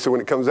out of them. And he said,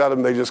 when it comes out of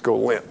them, they just go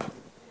limp.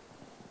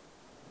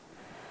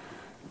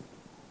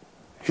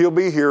 He'll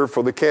be here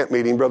for the camp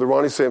meeting. Brother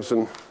Ronnie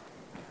Simpson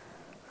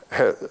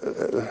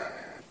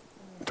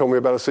told me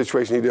about a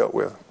situation he dealt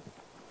with.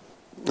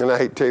 And I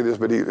hate to tell you this,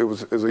 but it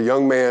was a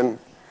young man.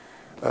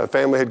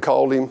 Family had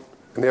called him,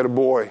 and they had a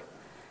boy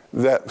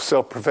that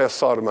self-professed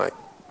sodomite.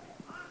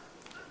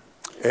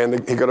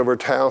 And he got over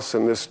to his house,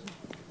 and this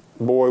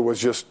boy was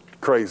just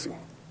crazy,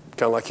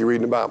 kind of like you read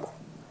in the Bible.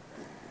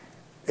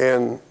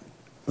 And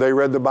they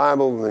read the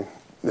Bible, and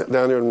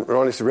down there, and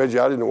Ronnie said, Reggie,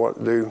 I didn't know what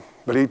to do.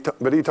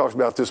 But he talks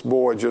about this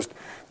boy, just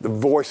the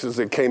voices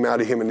that came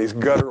out of him and these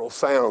guttural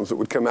sounds that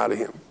would come out of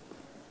him.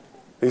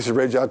 He said,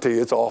 Reggie, I'll tell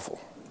you, it's awful.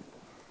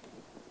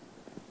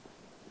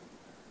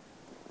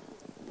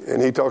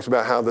 And he talks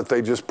about how that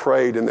they just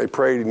prayed, and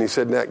he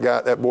said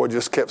that boy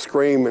just kept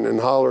screaming and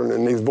hollering,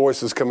 and these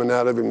voices coming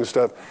out of him and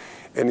stuff.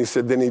 And he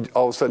said then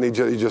all of a sudden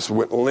he just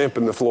went limp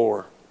in the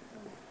floor.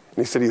 And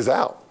he said he's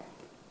out.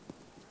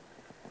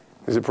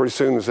 He said pretty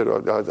soon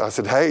I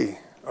said, hey,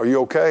 are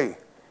you okay?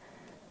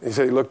 He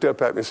said he looked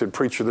up at me and said,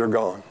 preacher, they're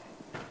gone.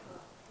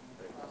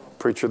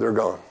 Preacher, they're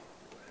gone.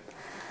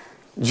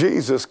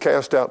 Jesus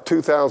cast out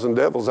 2,000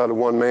 devils out of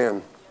one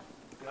man.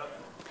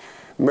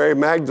 Mary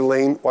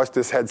Magdalene, watch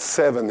this, had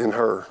 7 in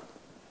her.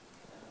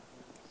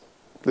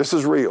 This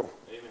is real.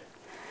 Amen.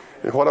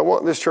 And what I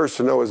want this church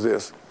to know is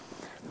this.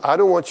 I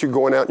don't want you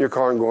going out in your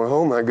car and going,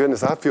 oh my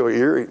goodness, I feel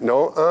eerie.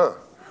 No,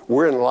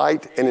 we're in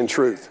light and in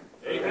truth.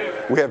 Amen.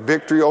 We have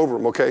victory over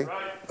them, okay?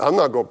 I'm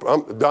not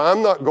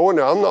going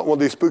there. I'm not one of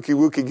these spooky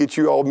wooky, get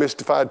you all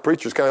mystified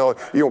preachers kind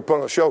of, put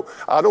on a show.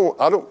 I don't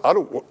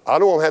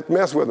want to have to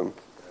mess with them.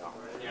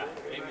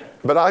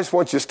 But I just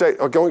want you to stay.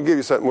 I'm going to give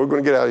you something. We're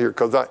going to get out of here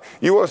because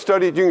you want to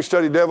study it. You can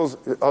study devils.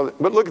 But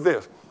look at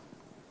this.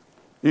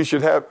 You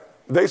should have.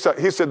 He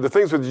said the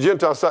things with the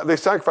Gentiles, they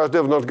sacrifice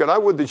devils unto God. I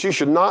would that you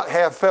should not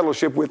have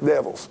fellowship with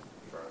devils.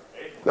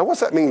 Now, what's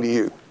that mean to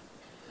you?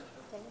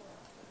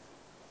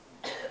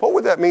 What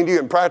would that mean to you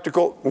in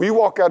practical? When you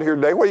walk out here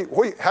today,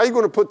 how are you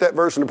going to put that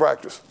verse into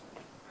practice?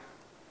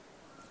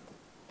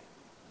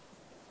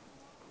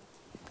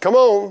 Come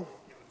on.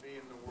 Be in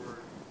the Word.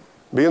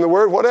 Be in the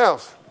Word. What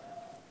else?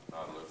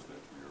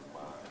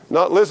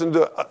 Not listen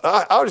to,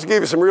 I'll just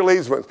give you some real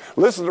easy ones.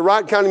 Listen to the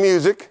right kind of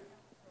music.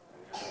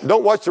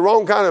 Don't watch the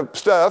wrong kind of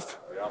stuff.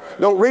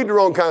 Don't read the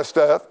wrong kind of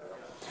stuff.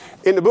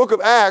 In the book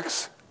of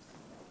Acts,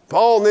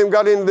 Paul and them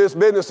got into this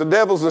business of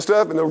devils and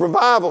stuff, and the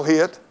revival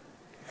hit,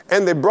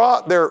 and they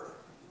brought their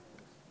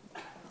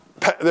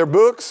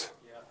books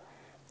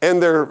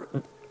and their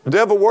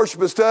devil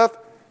worship and stuff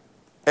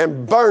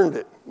and burned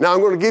it. Now, I'm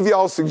going to give you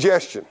all a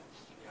suggestion.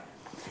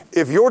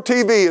 If your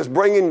TV is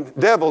bringing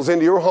devils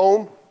into your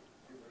home,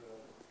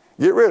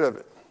 get rid of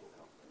it.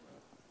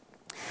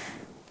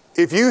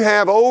 If you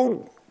have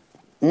old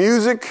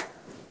music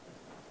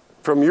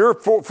from your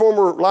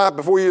former life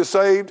before you were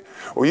saved,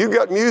 or you've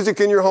got music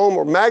in your home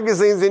or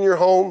magazines in your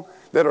home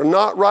that are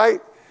not right,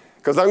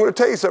 because I'm going to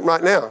tell you something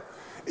right now.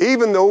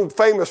 Even the old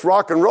famous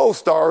rock and roll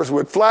stars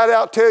would flat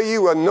out tell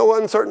you in no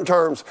uncertain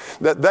terms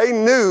that they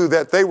knew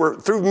that they were,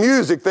 through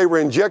music, they were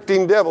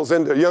injecting devils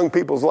into young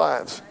people's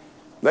lives.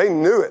 They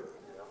knew it.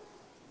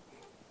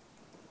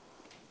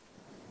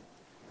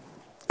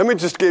 Let me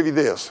just give you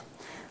this.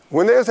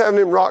 When they was having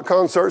them rock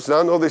concerts, and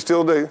I know they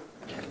still do,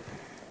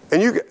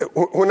 and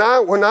when I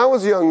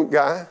was a young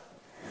guy,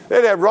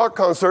 they'd have rock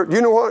concert.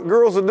 You know what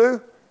girls would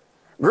do?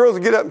 Girls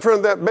would get up in front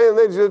of that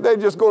band. They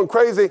just going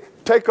crazy,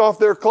 take off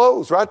their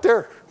clothes right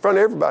there in front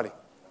of everybody.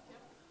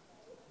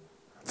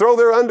 Throw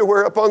their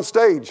underwear up on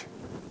stage.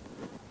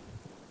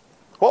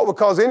 What would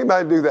cause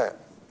anybody to do that?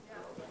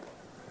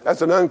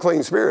 That's an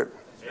unclean spirit.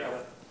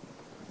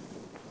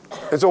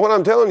 And so what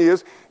I'm telling you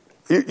is,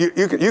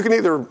 you can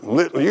either,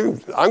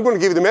 I'm going to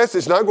give you the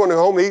message, and I'm going to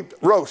go home and eat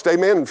roast,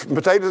 amen, and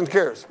potatoes and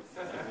carrots.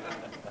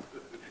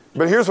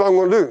 But here's what I'm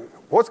going to do.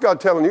 What's God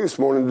telling you this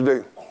morning to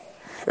do?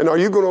 And are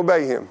you going to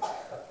obey Him?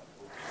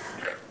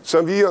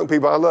 Some of you young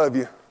people, I love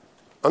you.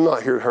 I'm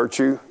not here to hurt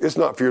you. It's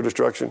not for your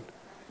destruction.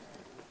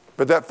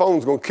 But that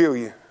phone's going to kill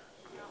you.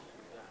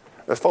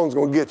 That phone's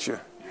going to get you.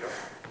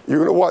 You're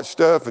going to watch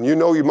stuff, and you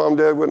know your mom and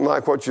dad wouldn't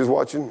like what you was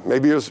watching.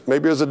 Maybe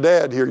there's a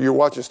dad here, you're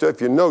watching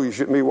stuff you know you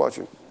shouldn't be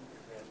watching.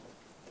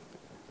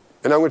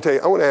 And I'm going to tell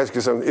you, I want to ask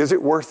you something. Is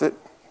it worth it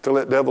to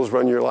let devils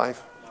run your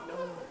life?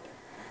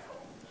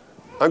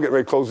 I'm getting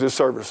ready to close this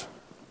service.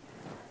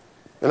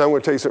 And I'm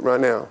going to tell you something right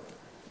now.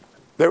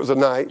 There was a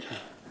night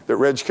that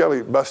Reg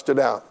Kelly busted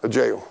out of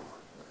jail.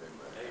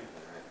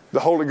 The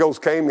Holy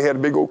Ghost came, he had a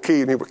big old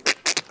key, and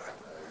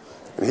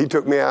he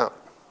took me out.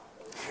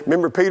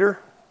 Remember Peter?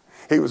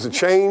 He was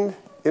chained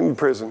in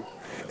prison,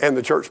 and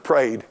the church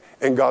prayed,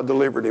 and God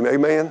delivered him.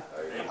 Amen?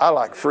 I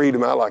like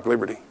freedom. I like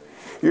liberty.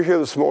 You're here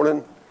this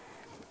morning.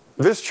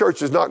 This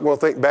church is not going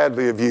to think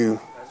badly of you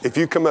if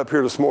you come up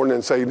here this morning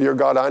and say, dear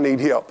God, I need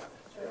help,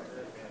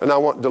 and I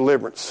want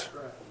deliverance.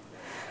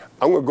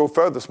 I'm going to go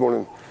further this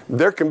morning.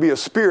 There can be a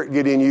spirit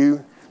get in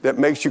you that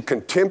makes you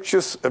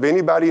contemptuous of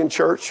anybody in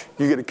church.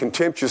 You get a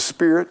contemptuous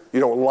spirit. You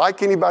don't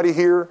like anybody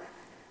here.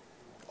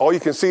 All you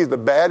can see is the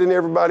bad in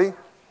everybody.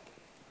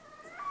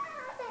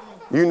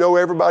 You know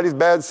everybody's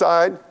bad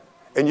side,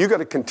 and you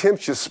got a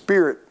contemptuous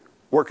spirit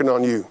working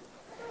on you.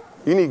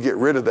 You need to get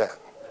rid of that.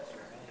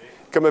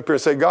 Come up here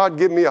and say, God,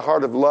 give me a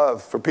heart of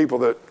love for people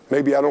that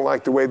maybe I don't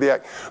like the way they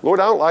act. Lord,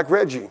 I don't like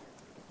Reggie.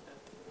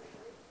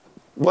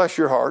 Bless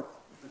your heart.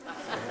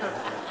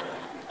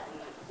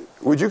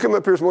 Would you come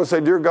up here and say,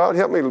 dear God,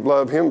 help me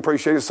love him,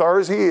 appreciate him,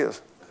 sorry as he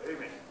is.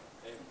 Amen.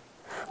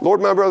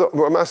 Lord, my brother,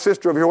 or my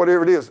sister over here,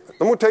 whatever it is,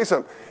 I'm going to tell you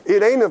something.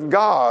 It ain't of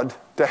God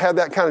to have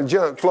that kind of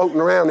junk floating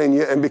around in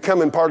you and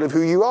becoming part of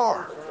who you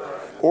are.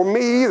 Or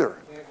me either.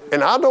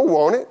 And I don't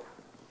want it.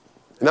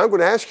 And I'm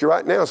going to ask you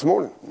right now this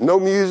morning, no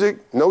music,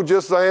 no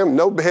just I am,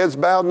 no heads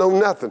bowed, no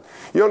nothing.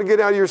 You want to get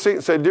out of your seat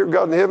and say, dear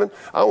God in heaven,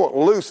 I want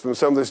loose from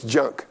some of this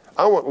junk.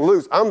 I want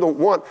loose. I'm the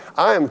one.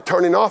 I am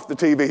turning off the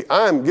TV.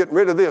 I'm getting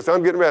rid of this.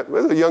 I'm getting rid of that.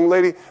 There's a young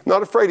lady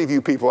not afraid of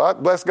you people. I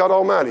bless God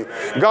Almighty.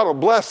 God will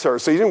bless her.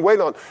 So you didn't wait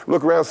on,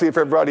 look around and see if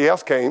everybody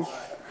else came.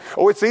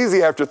 Oh, it's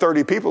easy after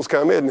 30 people's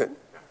come, isn't it?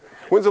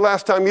 When's the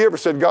last time you ever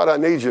said, God, I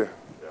need you?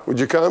 Would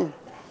you come?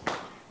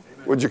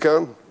 Would you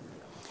come?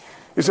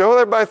 You say, oh,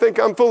 everybody think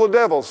I'm full of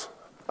devils.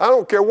 I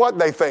don't care what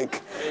they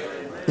think.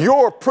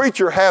 Your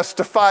preacher has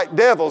to fight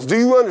devils. Do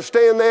you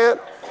understand that?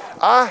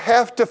 I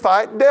have to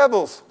fight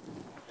devils.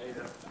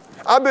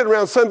 I've been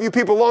around some of you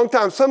people a long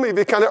time. Some of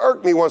you kind of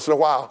irk me once in a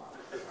while.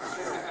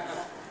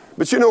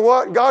 But you know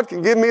what? God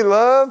can give me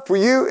love for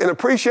you and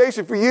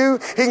appreciation for you.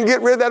 He can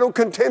get rid of that old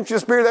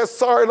contemptuous spirit, that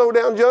sorry,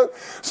 low-down junk.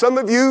 Some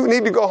of you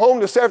need to go home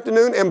this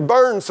afternoon and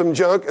burn some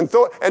junk and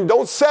throw it, and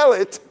don't sell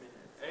it.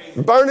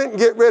 Burn it and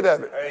get rid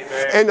of it.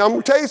 Amen. And I'm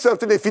going to tell you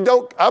something. If you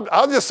don't,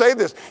 I'll just say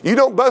this. You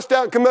don't bust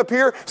out and come up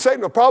here,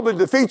 Satan will probably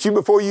defeat you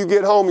before you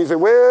get home. You say,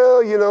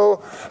 well, you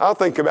know, I'll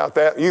think about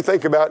that. You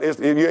think about it,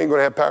 you ain't going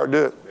to have power to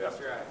do it. That's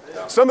right.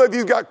 Yeah. Some of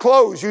you got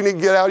clothes you need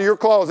to get out of your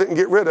closet and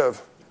get rid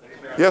of.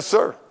 Amen. Yes,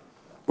 sir.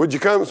 Would you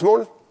come this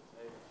morning?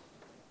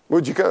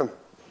 Would you come?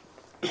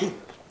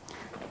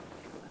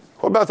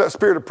 What about that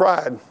spirit of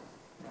pride?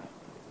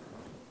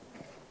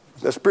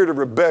 That spirit of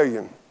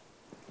rebellion?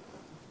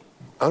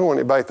 I don't want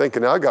anybody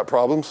thinking I got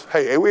problems.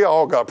 Hey, we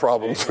all got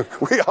problems.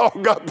 We all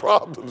got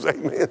problems.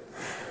 Amen.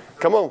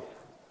 Come on.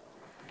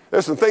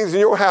 There's some things in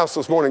your house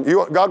this morning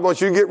God wants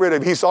you to get rid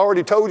of. He's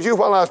already told you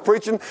while I was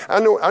preaching. I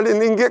know I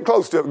didn't even get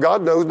close to it.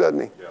 God knows, doesn't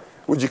he? Yeah.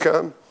 Would you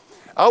come?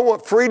 I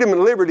want freedom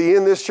and liberty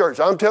in this church.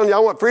 I'm telling you, I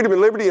want freedom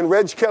and liberty in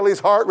Reg Kelly's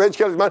heart, Reg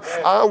Kelly's mind.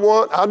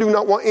 I do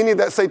not want any of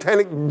that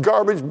satanic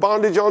garbage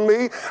bondage on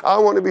me. I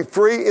want to be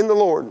free in the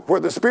Lord. Where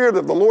the Spirit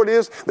of the Lord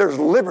is, there's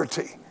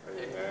liberty.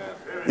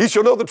 You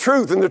shall know the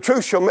truth, and the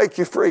truth shall make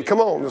you free.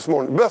 Come on this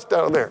morning. Bust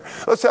out of there.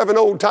 Let's have an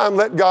old time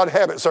let God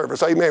have it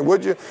service. Amen.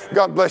 Would you?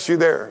 God bless you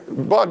there.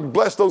 God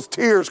bless those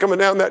tears coming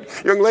down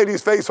that young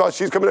lady's face while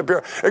she's coming up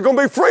here. There's going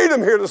to be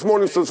freedom here this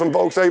morning to some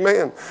folks.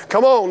 Amen.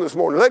 Come on this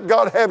morning. Let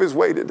God have his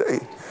way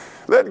today.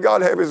 Let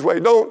God have his way.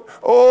 Don't,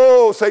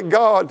 say,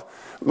 God,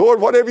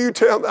 Lord, whatever you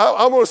tell me,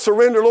 I'm going to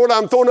surrender. Lord,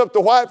 I'm throwing up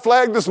the white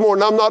flag this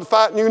morning. I'm not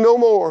fighting you no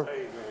more.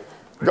 Amen.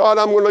 God,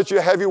 I'm going to let you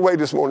have your way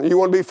this morning. You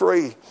want to be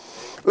free.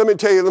 Let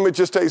me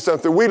just tell you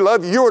something. We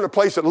love you. You're in a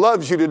place that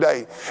loves you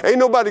today. Ain't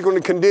nobody going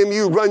to condemn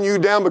you, run you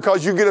down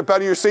because you get up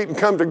out of your seat and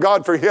come to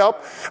God for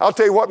help. I'll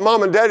tell you what,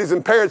 mom and daddies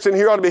and parents in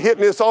here ought to be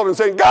hitting this altar and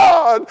saying,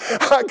 God,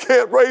 I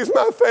can't raise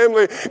my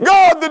family.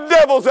 God, the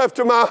devil's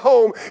after my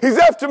home. He's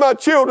after my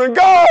children.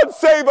 God,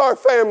 save our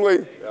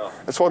family. Yeah.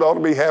 That's what ought to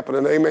be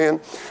happening.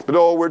 Amen.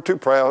 But we're too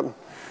proud.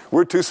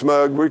 We're too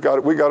smug. We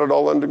got it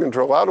all under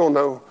control. I don't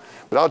know.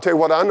 But I'll tell you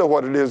what, I know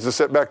what it is to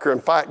sit back here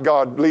and fight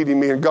God leading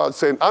me and God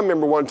saying, I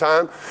remember one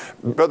time,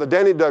 Brother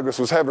Danny Douglas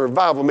was having a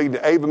revival meeting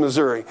in Ava,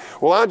 Missouri.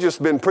 Well, I'd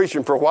just been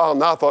preaching for a while,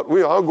 and I thought,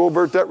 I'll go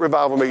over to that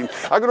revival meeting.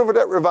 I got over to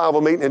that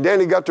revival meeting, and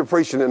Danny got to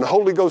preaching, and the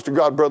Holy Ghost of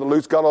God, Brother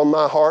Luce, got on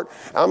my heart.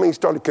 He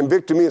started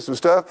convicting me of some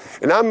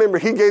stuff. And I remember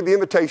he gave the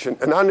invitation,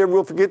 and I never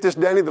will forget this,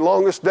 Danny, the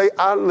longest day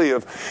I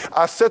live.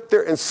 I sat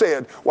there and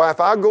said,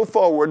 if I go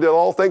forward, they'll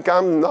all think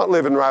I'm not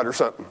living right or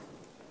something.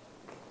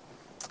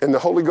 And the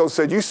Holy Ghost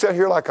said, you sit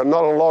here like a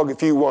knot on a log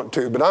if you want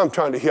to, but I'm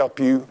trying to help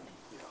you.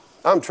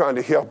 I'm trying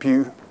to help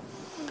you.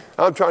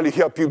 I'm trying to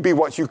help you be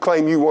what you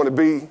claim you want to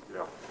be.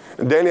 Yeah.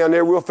 And Danny, I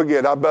never will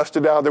forget. I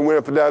busted out there, went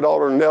up to that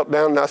altar and knelt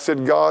down, and I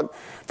said, God,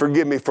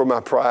 forgive me for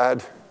my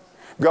pride.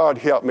 God,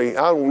 help me.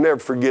 I will never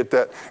forget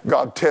that.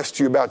 God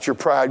tests you about your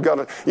pride.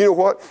 God, you know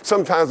what?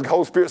 Sometimes the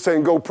Holy Spirit's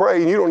saying, go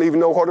pray, and you don't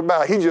even know what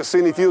about. He's just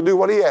seeing if you'll do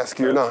what he asks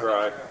you or not.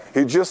 Right.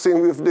 He's just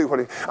seeing if we do what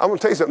I'm going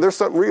to tell you something. There's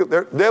something real.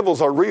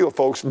 Devils are real,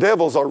 folks.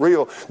 Devils are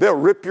real. They'll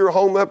rip your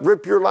home up,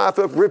 rip your life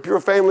up, rip your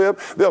family up.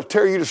 They'll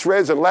tear you to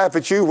shreds and laugh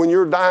at you when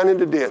you're dying in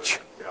the ditch.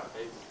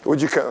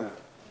 Would you come?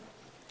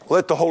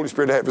 Let the Holy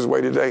Spirit have his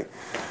way today.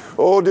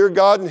 Oh, dear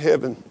God in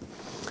heaven.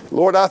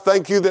 Lord, I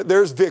thank you that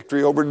there's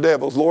victory over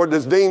devils. Lord,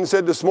 as Dean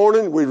said this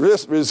morning, we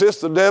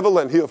resist the devil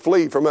and he'll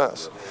flee from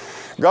us.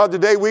 God,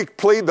 today we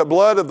plead the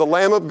blood of the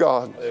Lamb of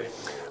God.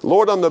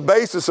 Lord, on the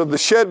basis of the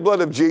shed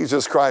blood of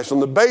Jesus Christ, on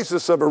the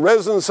basis of a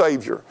risen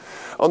Savior,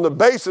 on the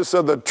basis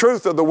of the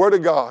truth of the Word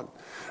of God,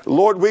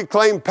 Lord, we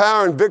claim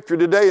power and victory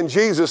today in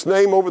Jesus'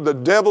 name over the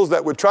devils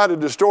that would try to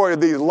destroy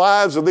these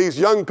lives of these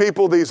young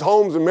people, these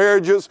homes and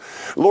marriages,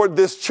 Lord,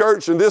 this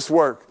church and this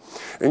work.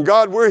 And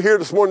God, we're here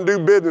this morning to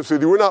do business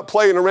with you. We're not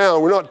playing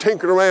around. We're not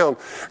tinkering around.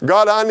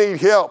 God, I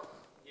need help.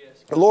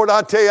 Lord,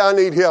 I tell you, I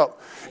need help.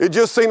 It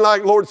just seemed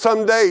like, Lord,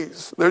 some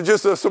days there's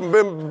just some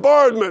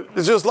bombardment.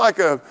 It's just like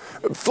a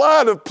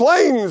flight of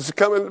planes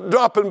coming,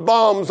 dropping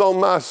bombs on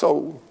my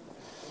soul.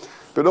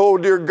 But, oh,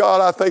 dear God,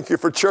 I thank you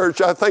for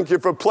church. I thank you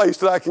for a place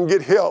that I can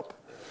get help.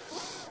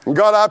 And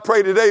God, I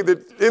pray today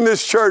that in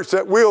this church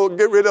that we'll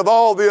get rid of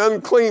all the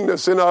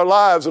uncleanness in our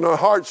lives and our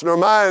hearts and our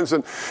minds,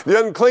 and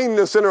the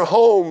uncleanness in our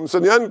homes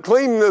and the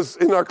uncleanness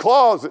in our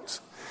closets.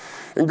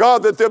 And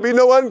God, that there'll be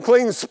no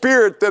unclean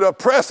spirit that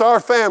oppress our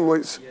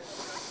families.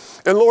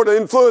 And Lord,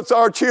 influence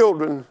our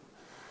children.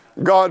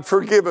 God,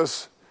 forgive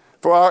us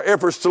for our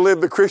efforts to live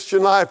the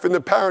Christian life in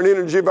the power and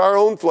energy of our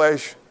own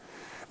flesh.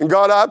 And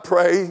God, I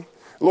pray,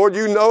 Lord,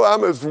 you know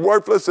I'm as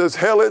worthless as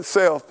hell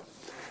itself.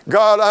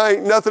 God, I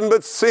ain't nothing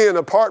but sin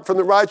apart from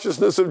the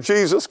righteousness of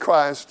Jesus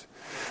Christ.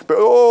 But,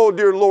 oh,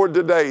 dear Lord,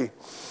 today,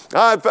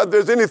 if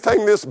there's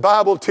anything this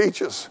Bible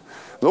teaches,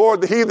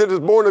 Lord, he that is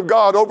born of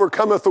God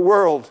overcometh the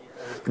world.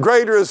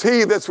 Greater is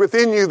he that's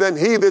within you than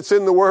he that's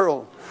in the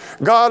world.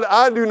 God,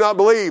 I do not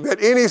believe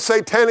that any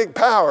satanic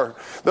power,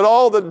 that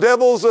all the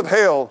devils of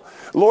hell,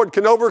 Lord,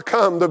 can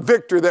overcome the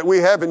victory that we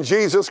have in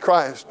Jesus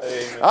Christ.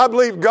 Amen. I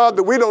believe, God,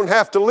 that we don't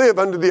have to live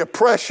under the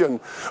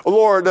oppression,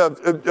 Lord,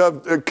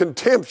 of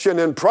contempt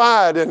and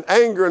pride and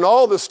anger and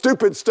all the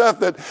stupid stuff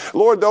that,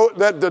 Lord,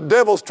 that the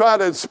devils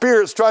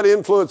spirits try to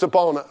influence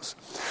upon us.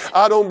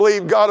 I don't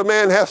believe, God, a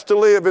man has to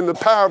live in the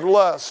power of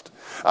lust.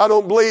 I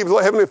don't believe,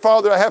 Heavenly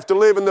Father, I have to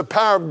live in the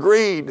power of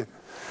greed.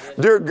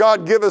 Dear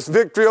God, give us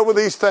victory over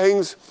these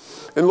things.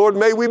 And Lord,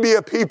 may we be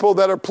a people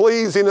that are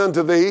pleasing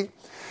unto Thee.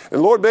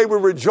 And Lord, may we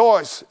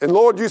rejoice. And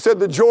Lord, you said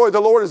the joy of the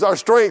Lord is our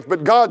strength.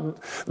 But God,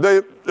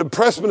 the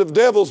oppressment of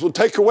devils will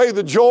take away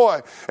the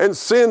joy, and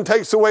sin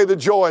takes away the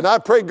joy. And I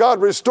pray,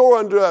 God, restore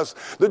unto us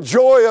the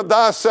joy of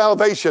Thy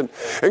salvation.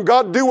 And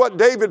God, do what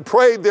David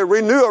prayed there.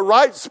 Renew a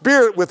right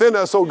spirit within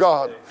us, O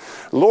God.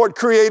 Lord,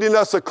 create in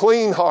us a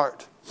clean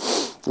heart.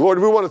 Lord,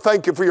 we want to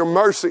thank you for your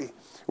mercy.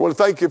 We want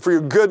to thank you for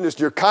your goodness,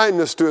 your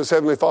kindness to us,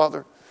 Heavenly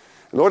Father.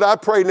 And Lord, I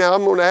pray now,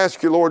 I'm going to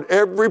ask you, Lord,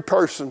 every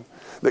person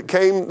that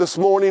came this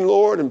morning,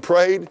 Lord, and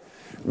prayed,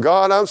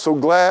 God, I'm so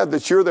glad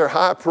that you're their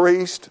high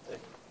priest,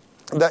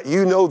 that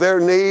you know their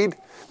need,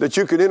 that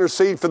you can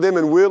intercede for them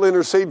and will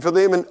intercede for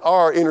them and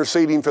are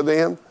interceding for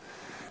them.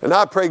 And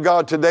I pray,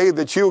 God, today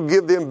that you'll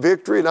give them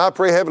victory. And I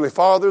pray, Heavenly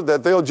Father,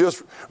 that they'll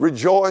just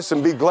rejoice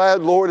and be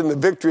glad, Lord, in the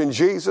victory in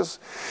Jesus.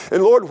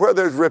 And Lord, where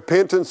there's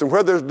repentance and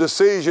where there's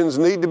decisions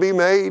need to be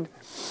made,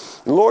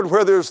 and Lord,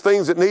 where there's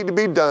things that need to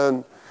be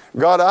done,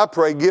 God, I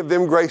pray, give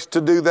them grace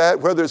to do that,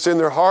 whether it's in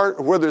their heart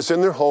or whether it's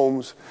in their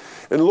homes.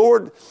 And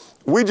Lord,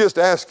 we just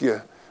ask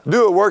you,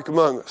 do a work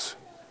among us.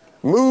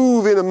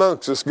 Move in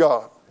amongst us,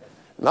 God.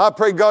 And I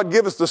pray, God,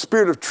 give us the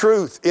spirit of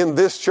truth in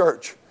this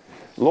church.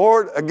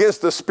 Lord,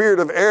 against the spirit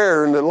of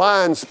error and the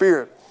lying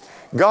spirit.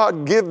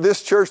 God, give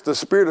this church the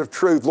spirit of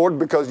truth, Lord,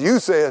 because you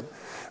said,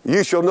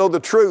 you shall know the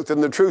truth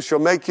and the truth shall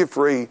make you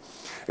free.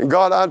 And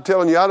God, I'm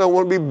telling you, I don't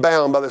want to be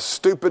bound by the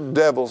stupid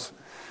devils.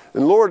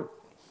 And Lord,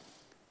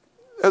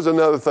 there's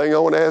another thing I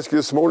want to ask you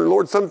this morning.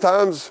 Lord,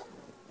 sometimes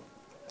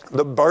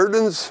the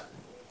burdens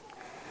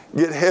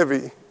get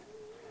heavy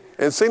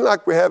and it seems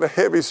like we have a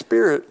heavy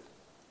spirit.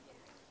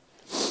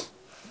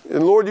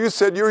 And Lord, you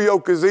said your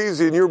yoke is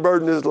easy and your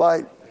burden is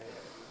light.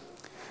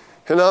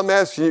 And I'm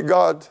asking you,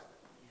 God,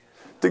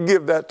 to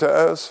give that to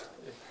us.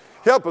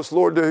 Help us,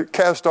 Lord, to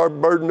cast our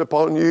burden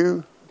upon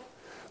you.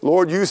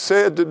 Lord, you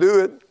said to do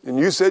it, and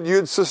you said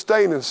you'd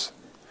sustain us.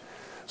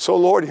 So,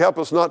 Lord, help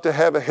us not to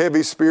have a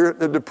heavy spirit,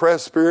 and a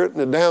depressed spirit,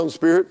 and a down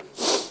spirit.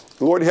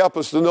 Lord, help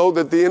us to know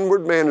that the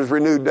inward man is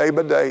renewed day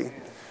by day.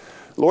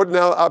 Lord,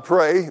 now I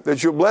pray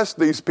that you'll bless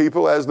these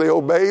people as they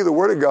obey the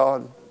Word of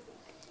God.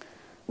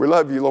 We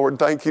love you, Lord.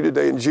 Thank you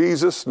today in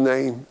Jesus'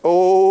 name.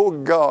 Oh,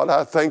 God,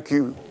 I thank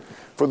you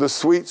for the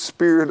sweet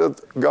Spirit of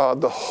God,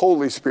 the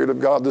Holy Spirit of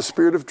God, the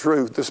Spirit of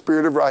truth, the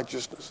Spirit of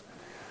righteousness,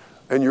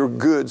 and your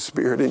good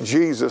Spirit. In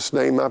Jesus'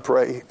 name I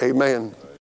pray. Amen.